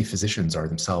 And I think many physicians are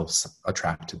themselves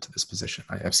attracted to this position.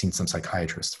 I've seen some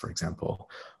psychiatrists, for example,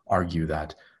 argue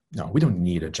that, no, we don't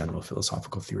need a general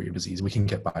philosophical theory of disease. We can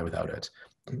get by without it.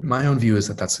 My own view is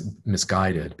that that's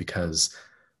misguided, because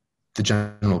the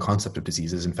general concept of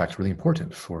disease is in fact really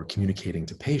important for communicating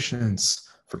to patients,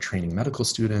 for training medical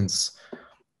students,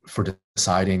 for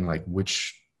deciding like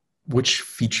which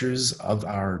features of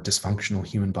our dysfunctional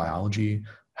human biology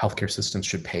healthcare systems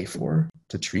should pay for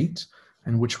to treat,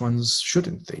 and which ones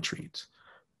shouldn't they treat.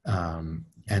 And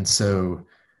so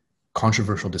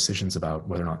controversial decisions about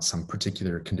whether or not some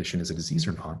particular condition is a disease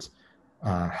or not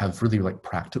have really like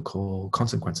practical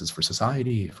consequences for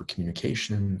society, for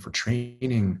communication, for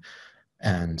training.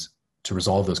 And to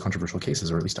resolve those controversial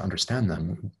cases, or at least to understand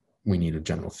them, we need a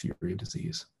general theory of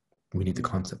disease. We need the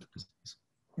concept of disease.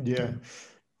 Yeah.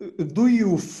 Do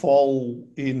you fall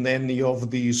in any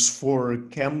of these four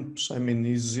camps? I mean,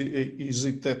 is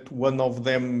it that one of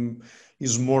them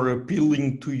is more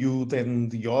appealing to you than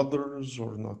the others,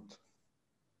 or not?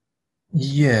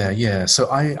 Yeah. So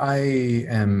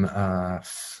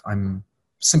I'm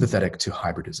sympathetic to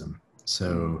hybridism.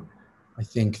 So I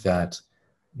think that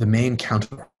the main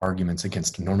counter arguments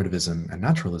against normativism and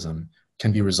naturalism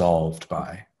can be resolved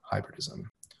by hybridism.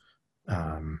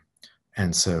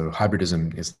 And so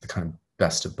hybridism is the kind of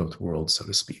best of both worlds, so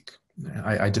to speak.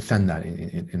 I defend that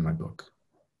in my book.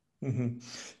 Mm-hmm.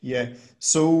 Yeah.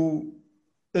 So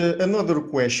another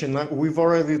question. We've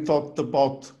already talked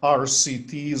about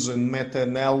RCTs and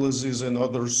meta-analysis and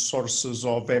other sources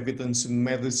of evidence in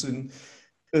medicine.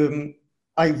 Um,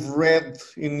 I've read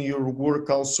in your work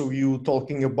also you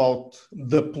talking about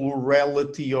the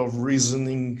plurality of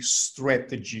reasoning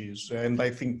strategies, and I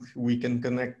think we can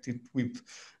connect it with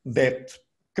that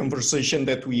conversation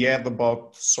that we had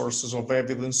about sources of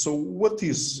evidence. So what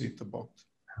is it about?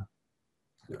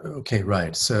 Okay,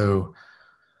 right. So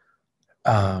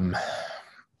um,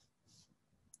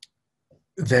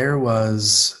 there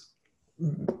was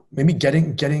maybe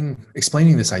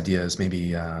explaining this idea is maybe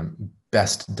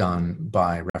best done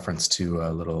by reference to a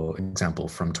little example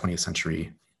from 20th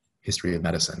century history of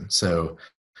medicine. So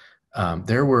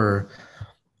there were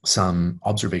some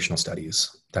observational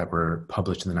studies that were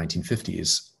published in the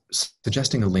 1950s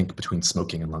suggesting a link between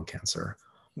smoking and lung cancer.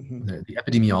 Mm-hmm. The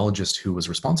epidemiologist who was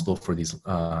responsible for these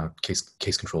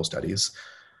case control studies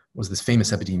was this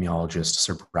famous epidemiologist,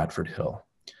 Sir Bradford Hill.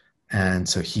 And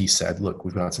so he said, look,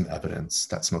 we've got some evidence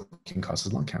that smoking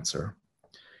causes lung cancer.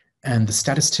 And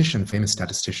the famous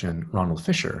statistician, Ronald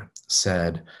Fisher,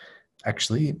 said,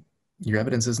 actually, your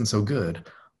evidence isn't so good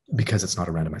because it's not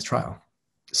a randomized trial.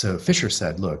 So Fisher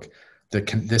said, look,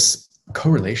 this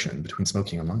correlation between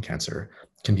smoking and lung cancer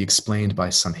can be explained by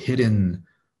some hidden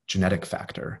genetic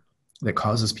factor that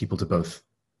causes people to both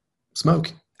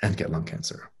smoke and get lung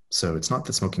cancer. So it's not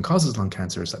that smoking causes lung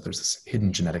cancer, it's that there's this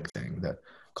hidden genetic thing that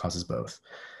causes both.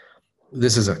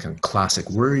 This is a kind of classic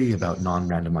worry about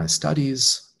non-randomized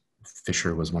studies.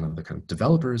 Fisher was one of the kind of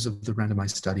developers of the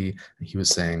randomized study. And he was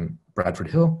saying, Bradford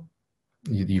Hill,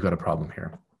 you got a problem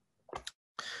here.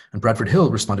 And Bradford Hill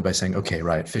responded by saying, okay,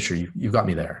 right, Fisher, you got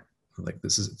me there. Like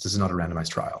this is not a randomized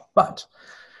trial. But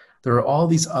there are all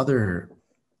these other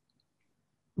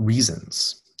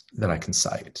reasons that I can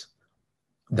cite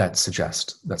that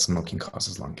suggest that smoking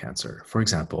causes lung cancer. For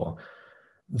example,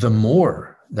 the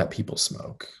more that people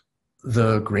smoke,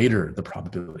 the greater the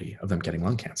probability of them getting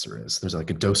lung cancer is. There's like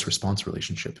a dose-response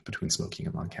relationship between smoking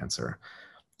and lung cancer.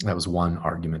 That was one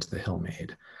argument that Hill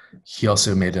made. He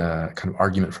also made a kind of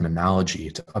argument from analogy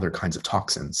to other kinds of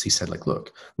toxins. He said, like,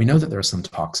 look, we know that there are some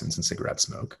toxins in cigarette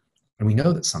smoke, and we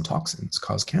know that some toxins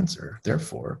cause cancer.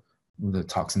 Therefore, the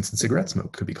toxins in cigarette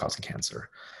smoke could be causing cancer.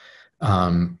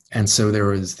 And so there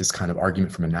was this kind of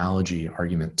argument from analogy,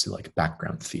 argument to like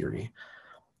background theory.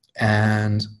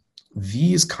 And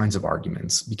these kinds of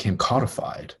arguments became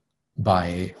codified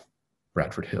by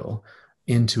Bradford Hill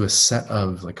into a set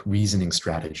of like reasoning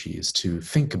strategies to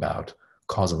think about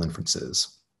causal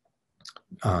inferences.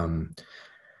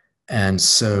 And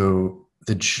so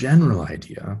the general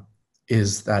idea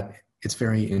is that it's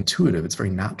very intuitive, it's very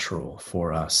natural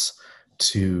for us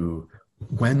to,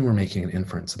 when we're making an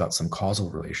inference about some causal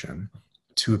relation,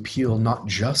 to appeal not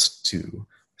just to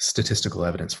statistical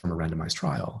evidence from a randomized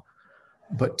trial,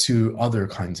 but to other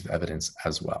kinds of evidence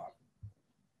as well.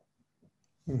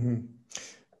 Mm-hmm.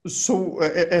 So,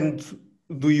 and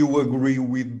do you agree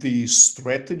with the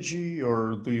strategy,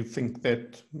 or do you think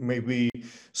that maybe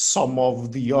some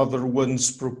of the other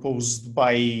ones proposed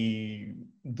by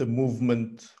the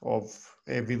movement of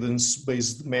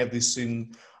evidence-based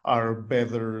medicine are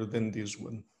better than this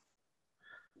one?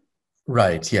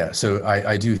 Right, yeah. So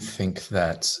I do think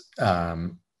that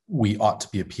we ought to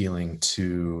be appealing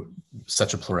to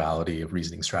such a plurality of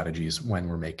reasoning strategies when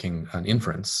we're making an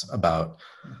inference about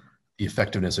the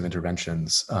effectiveness of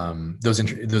interventions.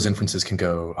 Those inferences can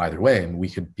go either way, and we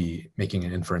could be making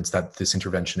an inference that this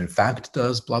intervention in fact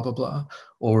does blah, blah, blah,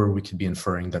 or we could be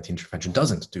inferring that the intervention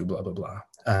doesn't do blah, blah, blah.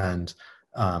 And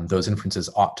those inferences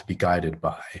ought to be guided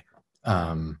by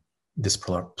this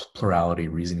plurality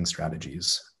reasoning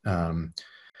strategies.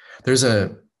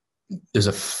 There's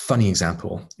a funny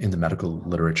example in the medical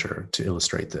literature to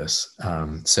illustrate this.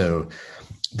 So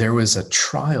there was a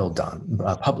trial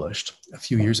published a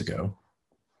few years ago,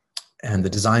 and the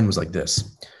design was like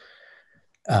this.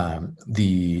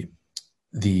 The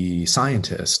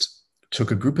scientist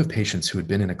took a group of patients who had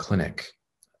been in a clinic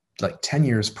like 10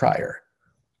 years prior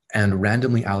and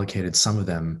randomly allocated some of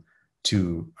them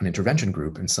to an intervention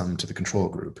group and some to the control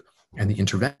group. And the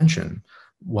intervention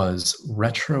was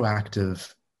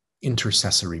retroactive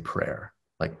intercessory prayer,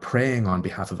 like praying on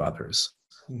behalf of others,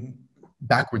 mm-hmm.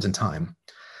 backwards in time.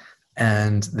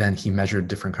 And then he measured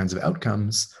different kinds of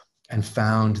outcomes and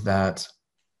found that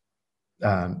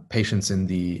patients in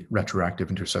the retroactive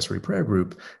intercessory prayer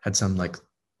group had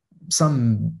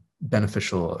some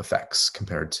beneficial effects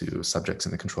compared to subjects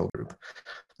in the control group.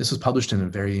 This was published in a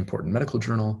very important medical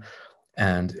journal,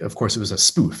 And of course, it was a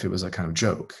spoof. It was a kind of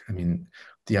joke. I mean,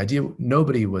 the idea,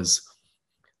 nobody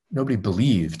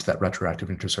believed that retroactive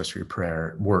intercessory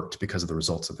prayer worked because of the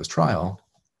results of this trial.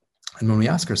 And when we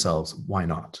ask ourselves, why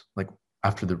not? Like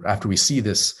after we see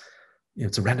this,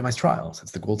 it's a randomized trial. So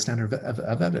it's the gold standard of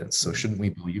evidence. So shouldn't we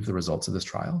believe the results of this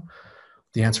trial?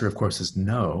 The answer, of course, is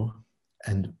no.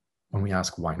 And when we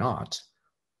ask why not,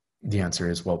 the answer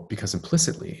is, well, because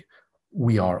implicitly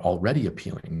we are already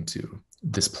appealing to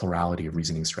this plurality of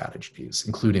reasoning strategies,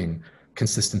 including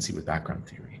consistency with background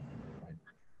theory.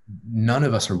 None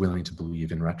of us are willing to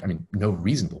believe in, no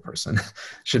reasonable person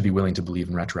should be willing to believe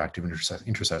in retroactive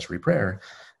intercessory prayer,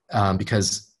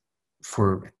 because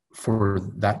for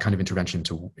that kind of intervention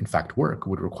to in fact work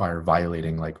would require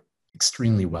violating like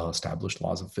extremely well-established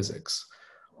laws of physics.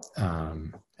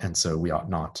 And so we ought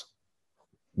not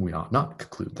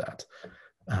conclude that.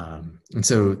 And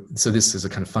so this is a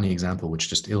kind of funny example which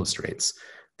just illustrates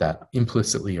that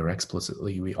implicitly or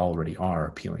explicitly we already are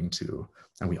appealing to,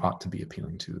 and we ought to be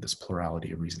appealing to, this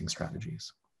plurality of reasoning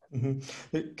strategies.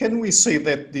 Mm-hmm. Can we say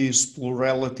that this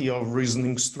plurality of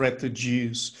reasoning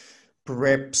strategies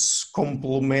perhaps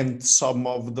complement some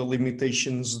of the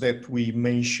limitations that we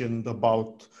mentioned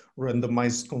about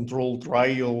randomized controlled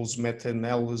trials,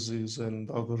 meta-analysis, and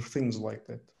other things like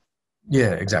that?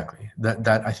 Yeah, exactly.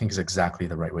 That I think is exactly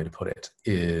the right way to put it,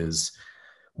 is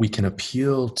we can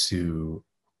appeal to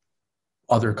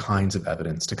other kinds of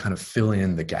evidence to kind of fill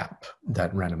in the gap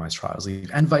that randomized trials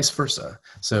leave, and vice versa.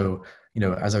 So,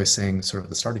 as I was saying sort of at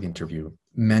the start of the interview,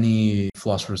 many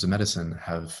philosophers of medicine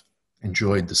have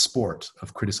enjoyed the sport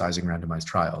of criticizing randomized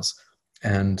trials.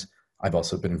 And I've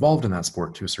also been involved in that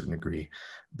sport to a certain degree.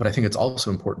 But I think it's also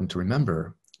important to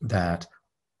remember that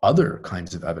other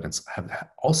kinds of evidence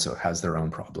also has their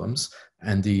own problems,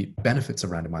 and the benefits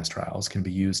of randomized trials can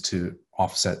be used to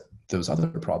offset those other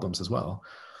problems as well.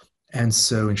 And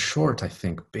so in short, I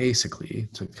think basically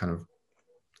to kind of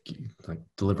like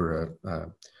deliver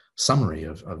a summary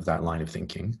of that line of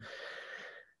thinking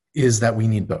is that we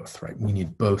need both, right? We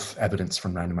need both evidence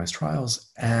from randomized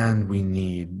trials, and we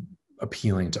need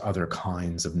appealing to other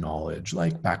kinds of knowledge,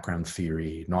 like background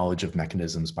theory, knowledge of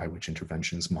mechanisms by which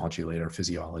interventions modulate our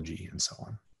physiology, and so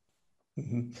on.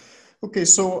 Mm-hmm. Okay,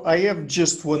 so I have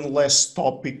just one last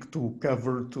topic to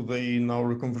cover today in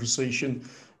our conversation,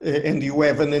 and you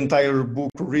have an entire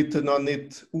book written on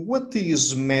it. What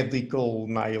is medical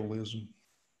nihilism?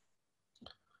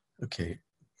 Okay.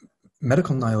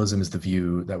 Medical nihilism is the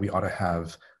view that we ought to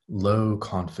have low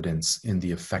confidence in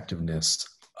the effectiveness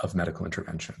of medical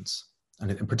interventions,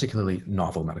 and particularly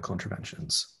novel medical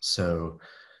interventions. So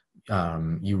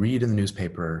you read in the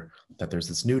newspaper that there's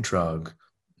this new drug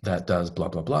that does blah,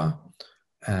 blah, blah.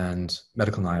 And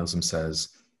medical nihilism says,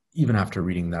 even after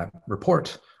reading that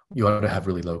report, you ought to have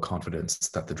really low confidence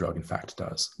that the drug in fact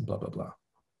does blah, blah, blah.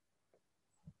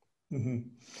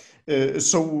 Mm-hmm.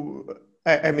 So,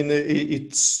 I mean,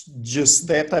 it's just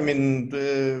that, I mean,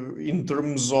 in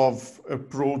terms of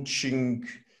approaching,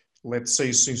 let's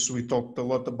say, since we talked a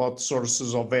lot about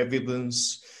sources of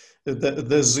evidence,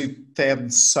 does it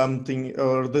add something,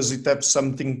 or does it have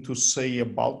something to say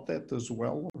about that as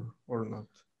well, or not?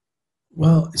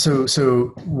 Well,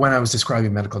 so when I was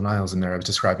describing medical nihilism there, I was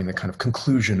describing the kind of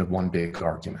conclusion of one big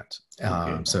argument.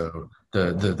 Okay. So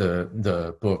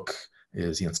the book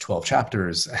is, it's 12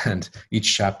 chapters, and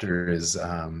each chapter is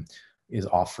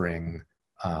offering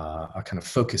a kind of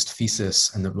focused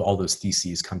thesis, and all those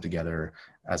theses come together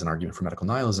as an argument for medical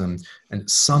nihilism. And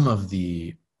some of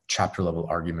the chapter level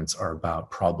arguments are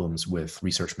about problems with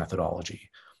research methodology.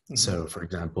 Mm-hmm. So, for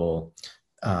example,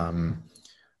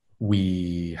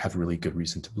 we have really good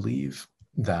reason to believe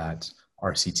that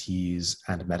RCTs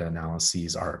and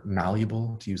meta-analyses are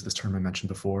malleable, to use this term I mentioned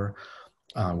before.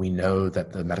 We know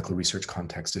that the medical research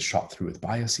context is shot through with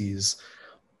biases.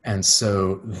 And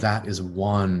so that is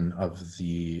one of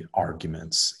the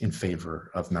arguments in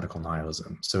favor of medical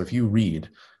nihilism. So if you read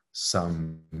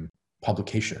some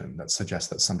publication that suggests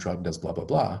that some drug does blah, blah,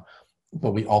 blah,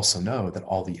 but we also know that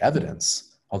all the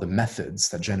evidence, all the methods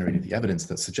that generated the evidence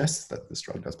that suggests that this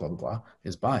drug does blah, blah, blah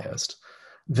is biased,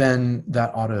 then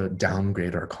that ought to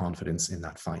downgrade our confidence in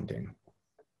that finding.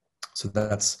 So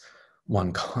that's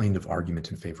one kind of argument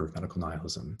in favor of medical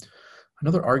nihilism.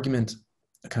 Another argument,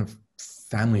 a kind of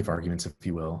family of arguments, if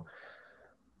you will,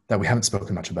 that we haven't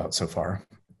spoken much about so far,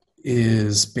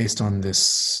 is based on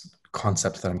this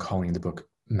concept that I'm calling in the book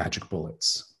magic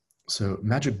bullets. So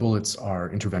magic bullets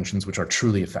are interventions which are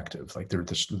truly effective. Like they're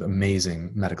just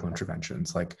amazing medical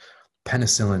interventions, like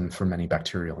penicillin for many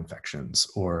bacterial infections,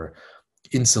 or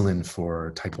insulin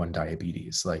for type 1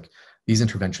 diabetes. Like these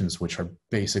interventions, which are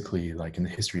basically like in the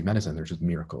history of medicine, they're just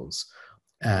miracles.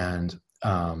 And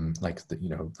like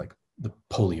the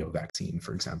polio vaccine,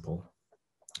 for example.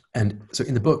 And so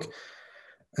in the book,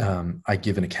 I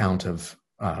give an account of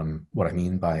what I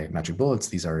mean by magic bullets.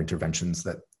 These are interventions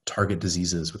that target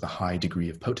diseases with a high degree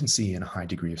of potency and a high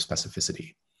degree of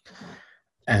specificity.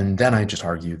 And then I just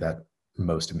argue that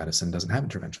most of medicine doesn't have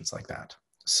interventions like that.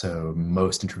 So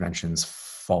most interventions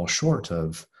fall short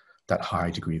of that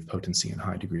high degree of potency and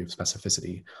high degree of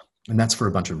specificity. And that's for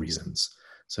a bunch of reasons.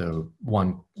 So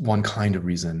one kind of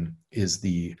reason is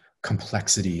the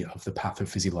complexity of the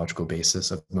pathophysiological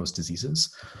basis of most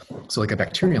diseases. So like a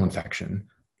bacterial infection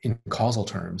in causal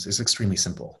terms is extremely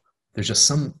simple. There's just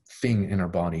something in our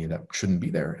body that shouldn't be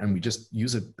there, and we just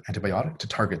use an antibiotic to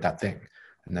target that thing,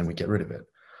 and then we get rid of it.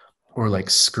 Or like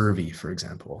scurvy, for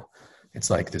example. It's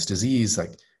like this disease,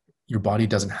 like your body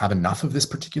doesn't have enough of this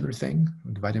particular thing,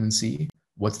 like vitamin C.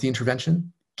 What's the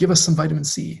intervention? Give us some vitamin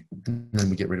C, and then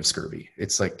we get rid of scurvy.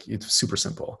 It's super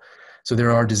simple. So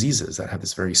there are diseases that have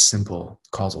this very simple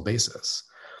causal basis.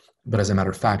 But as a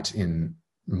matter of fact, in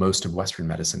most of Western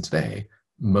medicine today,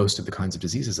 most of the kinds of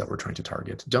diseases that we're trying to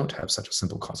target don't have such a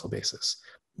simple causal basis,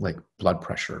 like blood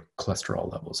pressure,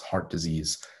 cholesterol levels, heart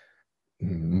disease,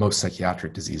 most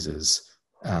psychiatric diseases.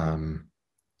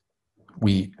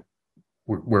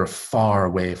 We're far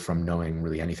away from knowing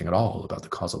really anything at all about the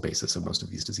causal basis of most of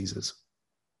these diseases.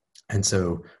 And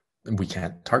so we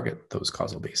can't target those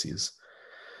causal bases.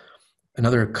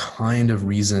 Another kind of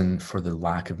reason for the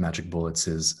lack of magic bullets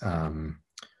is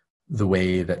the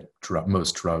way that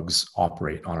most drugs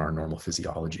operate on our normal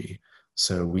physiology.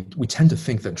 So we tend to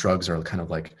think that drugs are kind of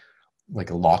like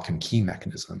a lock and key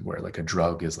mechanism, where like a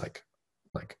drug is like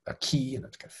a key, and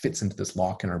it kind of fits into this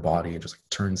lock in our body and just like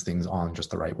turns things on just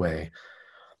the right way.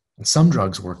 And some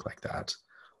drugs work like that,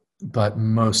 but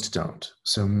most don't.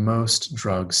 So most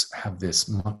drugs have this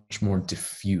much more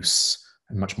diffuse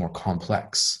and much more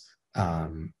complex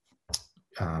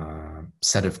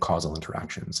set of causal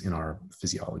interactions in our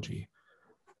physiology.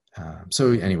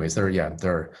 So anyways,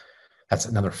 that's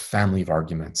another family of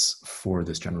arguments for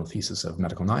this general thesis of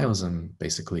medical nihilism.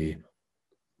 Basically,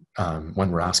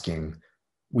 when we're asking,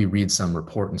 we read some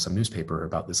report in some newspaper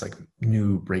about this like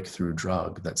new breakthrough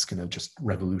drug that's going to just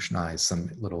revolutionize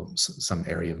some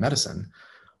area of medicine.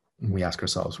 And we ask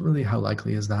ourselves, really, how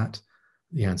likely is that?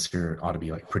 The answer ought to be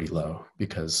like pretty low,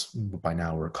 because by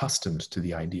now we're accustomed to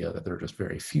the idea that there are just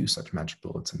very few such magic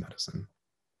bullets in medicine.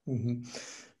 Mm-hmm.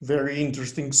 Very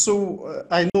interesting. So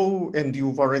I know, and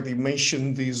you've already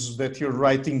mentioned this, that you're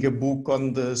writing a book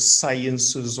on the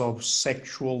sciences of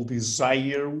sexual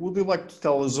desire. Would you like to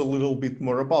tell us a little bit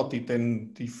more about it,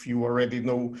 and if you already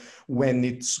know when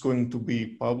it's going to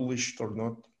be published or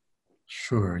not?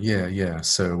 Sure. Yeah.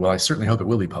 So, well, I certainly hope it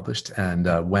will be published. And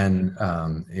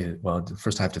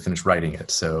first I have to finish writing it.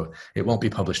 So it won't be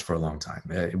published for a long time.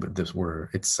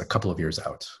 It's a couple of years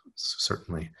out,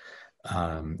 certainly.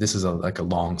 This is like a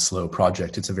long, slow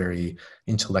project. It's a very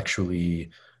intellectually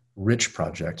rich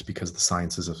project, because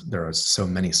there are so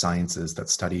many sciences that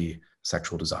study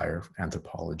sexual desire: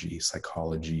 anthropology,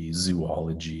 psychology,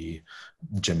 zoology,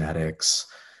 genetics,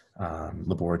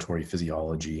 laboratory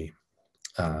physiology.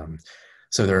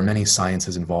 So there are many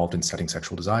sciences involved in studying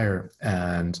sexual desire,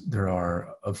 and there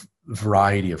are a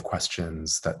variety of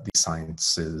questions that these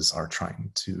sciences are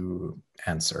trying to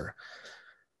answer.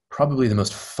 Probably the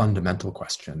most fundamental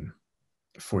question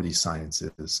for these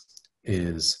sciences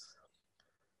is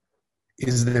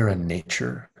there a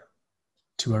nature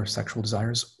to our sexual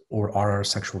desires, or are our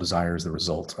sexual desires the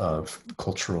result of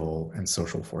cultural and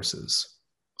social forces?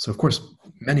 So, of course,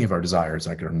 many of our desires,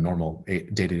 like our normal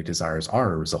day-to-day desires,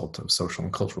 are a result of social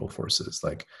and cultural forces,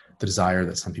 like the desire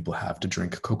that some people have to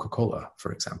drink Coca-Cola,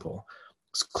 for example.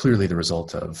 It's clearly the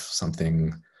result of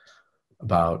something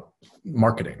about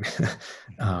marketing.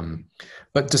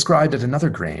 But described at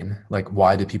another grain, like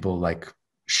why do people like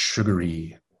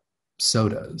sugary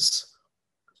sodas?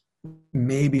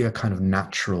 Maybe a kind of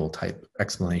natural type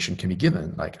explanation can be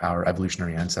given, like our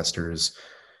evolutionary ancestors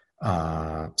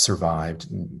survived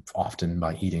often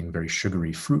by eating very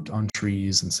sugary fruit on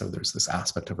trees. And so there's this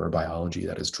aspect of our biology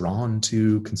that is drawn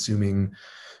to consuming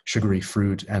sugary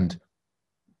fruit, and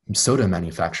soda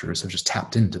manufacturers have just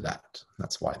tapped into that.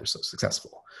 That's why they're so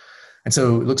successful. And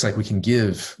so it looks like we can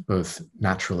give both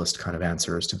naturalist kind of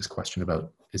answers to this question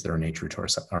about is there a nature to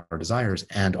our desires,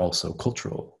 and also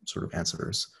cultural sort of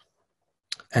answers.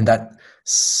 And that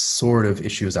sort of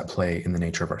issue is at play in the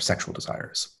nature of our sexual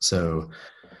desires. So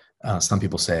some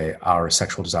people say our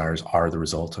sexual desires are the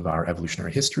result of our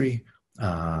evolutionary history.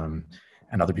 And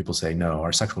other people say, no,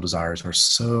 our sexual desires are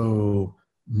so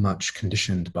much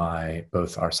conditioned by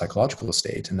both our psychological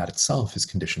state, and that itself is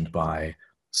conditioned by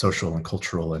social and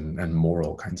cultural and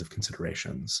moral kinds of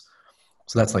considerations.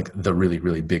 So that's like the really,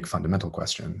 really big fundamental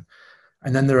question.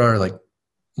 And then there are like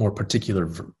more particular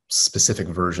specific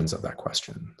versions of that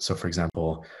question. So for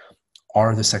example,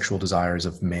 are the sexual desires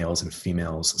of males and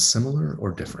females similar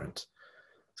or different?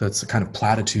 So it's a kind of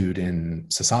platitude in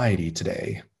society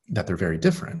today that they're very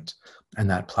different. And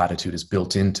that platitude is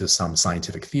built into some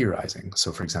scientific theorizing.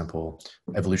 So for example,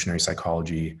 evolutionary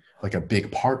psychology, like a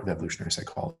big part of evolutionary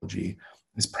psychology,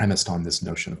 is premised on this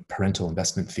notion of parental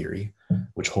investment theory,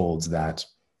 which holds that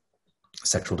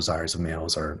sexual desires of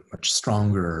males are much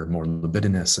stronger, more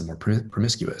libidinous, and more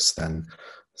promiscuous than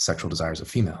sexual desires of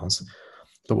females.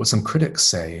 But what some critics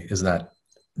say is that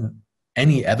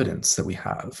any evidence that we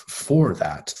have for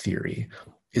that theory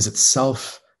is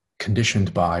itself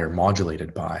conditioned by or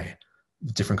modulated by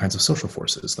different kinds of social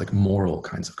forces, like moral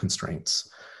kinds of constraints.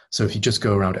 So if you just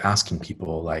go around asking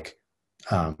people like,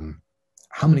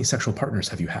 how many sexual partners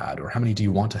have you had, or how many do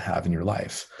you want to have in your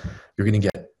life, you're going to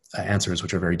get answers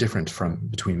which are very different from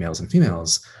between males and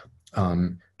females,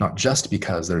 not just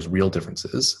because there's real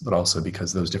differences, but also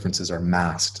because those differences are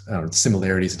masked,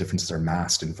 similarities and differences are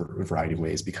masked in a variety of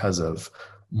ways because of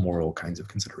moral kinds of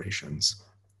considerations.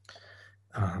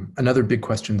 Another big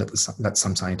question that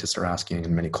some scientists are asking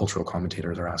and many cultural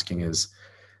commentators are asking is,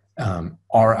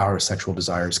 are our sexual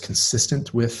desires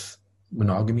consistent with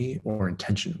monogamy or in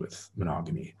tension with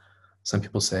monogamy? Some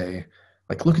people say,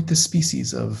 like, look at this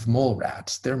species of mole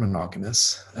rat, they're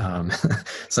monogamous.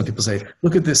 Some people say,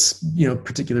 look at this,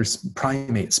 particular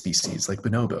primate species like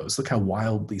bonobos. Look how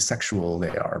wildly sexual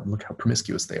they are. Look how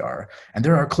promiscuous they are. And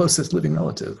they're our closest living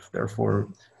relative. Therefore,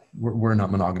 we're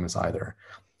not monogamous either.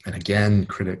 And again,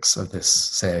 critics of this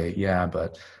say, yeah,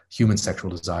 but human sexual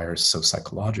desire is so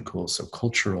psychological, so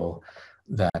cultural,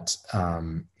 that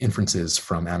inferences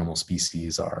from animal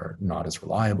species are not as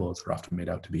reliable as they're often made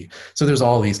out to be. So there's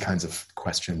all these kinds of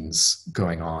questions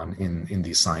going on in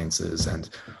these sciences, and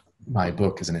my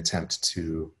book is an attempt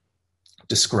to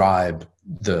describe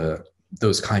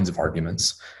those kinds of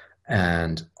arguments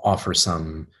and offer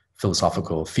some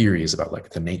philosophical theories about like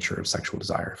the nature of sexual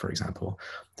desire, for example,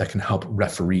 that can help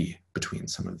referee between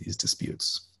some of these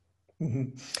disputes.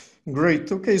 Mm-hmm.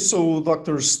 Great. Okay, so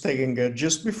Dr. Stegenga,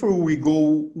 just before we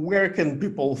go, where can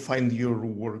people find your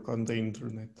work on the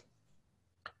internet?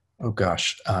 Oh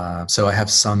gosh, so I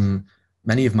have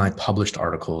many of my published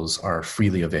articles are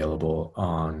freely available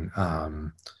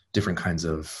on different kinds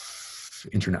of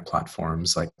internet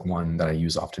platforms. Like one that I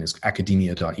use often is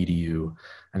academia.edu,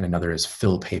 and another is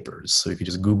Phil Papers. So if you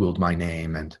just Googled my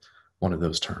name and one of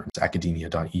those terms,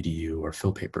 academia.edu or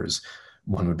Phil Papers,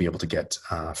 one would be able to get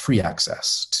free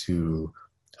access to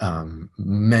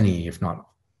many, if not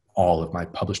all, of my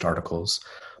published articles.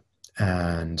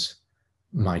 And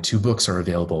my 2 books are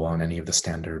available on any of the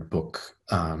standard book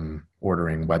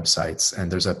ordering websites.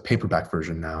 And there's a paperback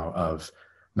version now of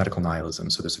Medical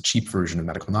Nihilism. So there's a cheap version of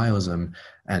Medical Nihilism.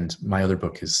 And my other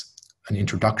book is an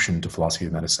introduction to philosophy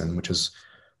of medicine, which is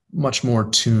much more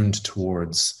tuned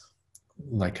towards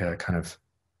like a kind of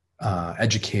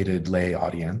educated lay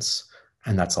audience.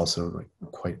 And that's also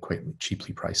like quite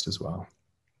cheaply priced as well.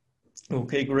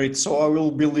 Okay, great. So I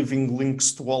will be leaving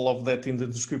links to all of that in the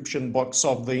description box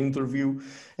of the interview.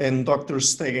 And Dr.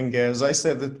 Stegenga, as I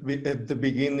said at the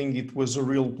beginning, it was a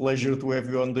real pleasure to have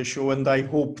you on the show, and I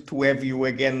hope to have you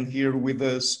again here with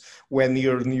us when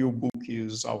your new book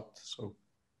is out. So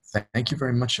thank you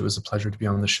very much. It was a pleasure to be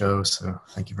on the show. So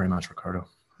thank you very much, Ricardo.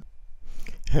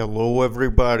 Hello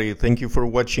everybody, thank you for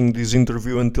watching this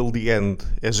interview until the end.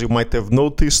 As you might have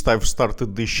noticed, I've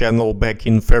started this channel back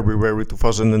in February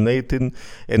 2018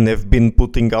 and have been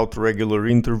putting out regular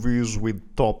interviews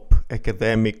with top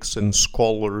academics and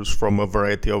scholars from a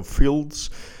variety of fields.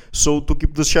 So to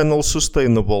keep the channel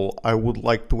sustainable, I would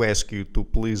like to ask you to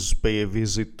please pay a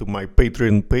visit to my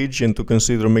Patreon page and to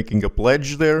consider making a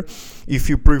pledge there. If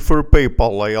you prefer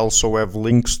PayPal, I also have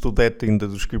links to that in the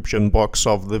description box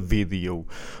of the video.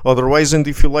 Otherwise, and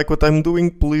if you like what I'm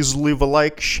doing, please leave a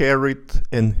like, share it,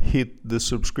 and hit the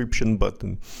subscription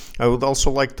button. I would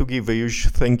also like to give a huge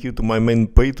thank you to my main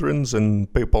patrons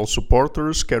and PayPal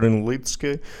supporters, Karen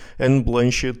Litzke and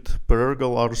Blanchett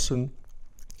Pererga Larsen.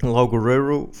 Lau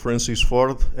Guerrero, Francis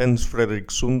Ford, Hans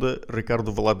Fredrik Sunda,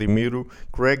 Ricardo Vladimiro,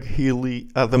 Craig Healy,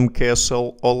 Adam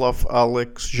Kessel, Olaf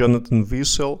Alex, Jonathan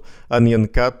Wiesel,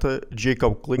 Anian Kata,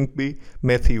 Jacob Klinkby,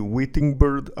 Matthew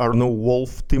Whittingbird, Arno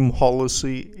Wolf, Tim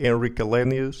Hollesy, Henry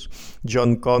Kalenius,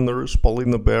 John Connors,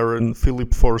 Paulina Barron,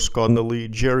 Philip Force Connolly,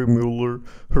 Jerry Mueller,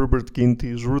 Herbert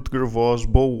Gintis, Rutger Voss,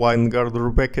 Bo Weingard,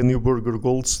 Rebecca Newberger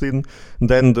Goldstein,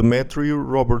 Dan Demetriou,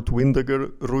 Robert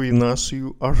Windiger, Rui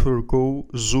Inácio, Arthur Coe,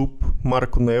 Zoop,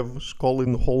 Marco Neves,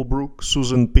 Colin Holbrook,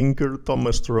 Susan Pinker,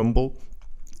 Thomas Trumbull,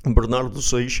 Bernardo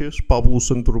Seixas, Pablo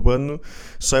Santurbano,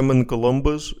 Simon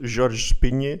Columbus, Jorge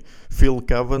Espinha, Phil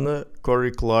Kavanagh,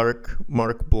 Corey Clark,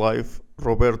 Mark Blythe,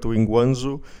 Roberto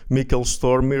Inguanzo, Michael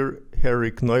Stormir,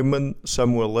 Eric Neumann,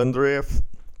 Samuel Andreev,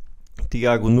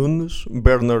 Tiago Nunes,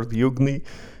 Bernard Yugni,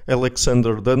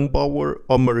 Alexander Dunbauer,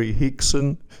 Omari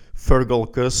Hickson,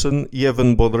 Fergal Cusson,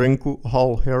 Evan Bodrenko,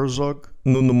 Hal Herzog,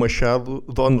 Nuno Machado,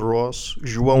 Don Ross,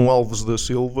 João Alves da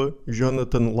Silva,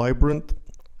 Jonathan Librant,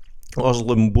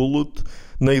 Oslam Bullitt,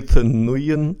 Nathan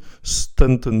Nguyen,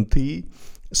 Stanton T,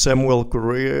 Samuel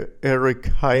Correa, Eric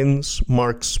Hines,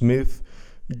 Mark Smith,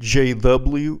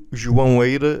 J.W., João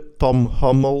Eira, Tom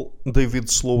Hummel, David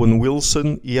Sloan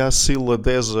Wilson, Yassila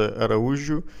Deza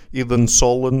Araújo, Eden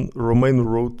Solan, Romain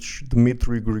Roach,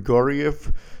 Dmitry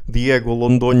Grigoriev, Diego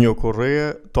Londoño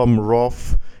Correa, Tom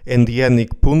Roth, and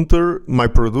Yannick Punter. My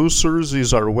producers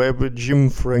is our web, Jim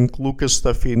Frank, Lucas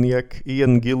Stafiniak,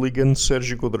 Ian Gilligan,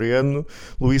 Sergio Codriano,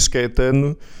 Luís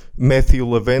Caetano, Matthew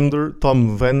Lavender,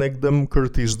 Tom Vanegdam,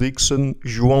 Curtis Dixon,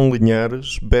 João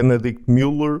Linhares, Benedict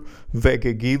Mueller,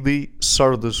 Vega Guidi,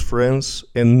 Sardas France,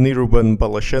 and Niruban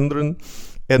Balachandran,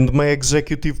 and my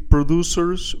executive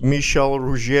producers, Michal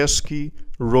Ruzieski,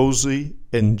 Rosie,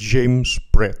 and James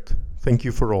Pratt. Thank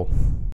you for all.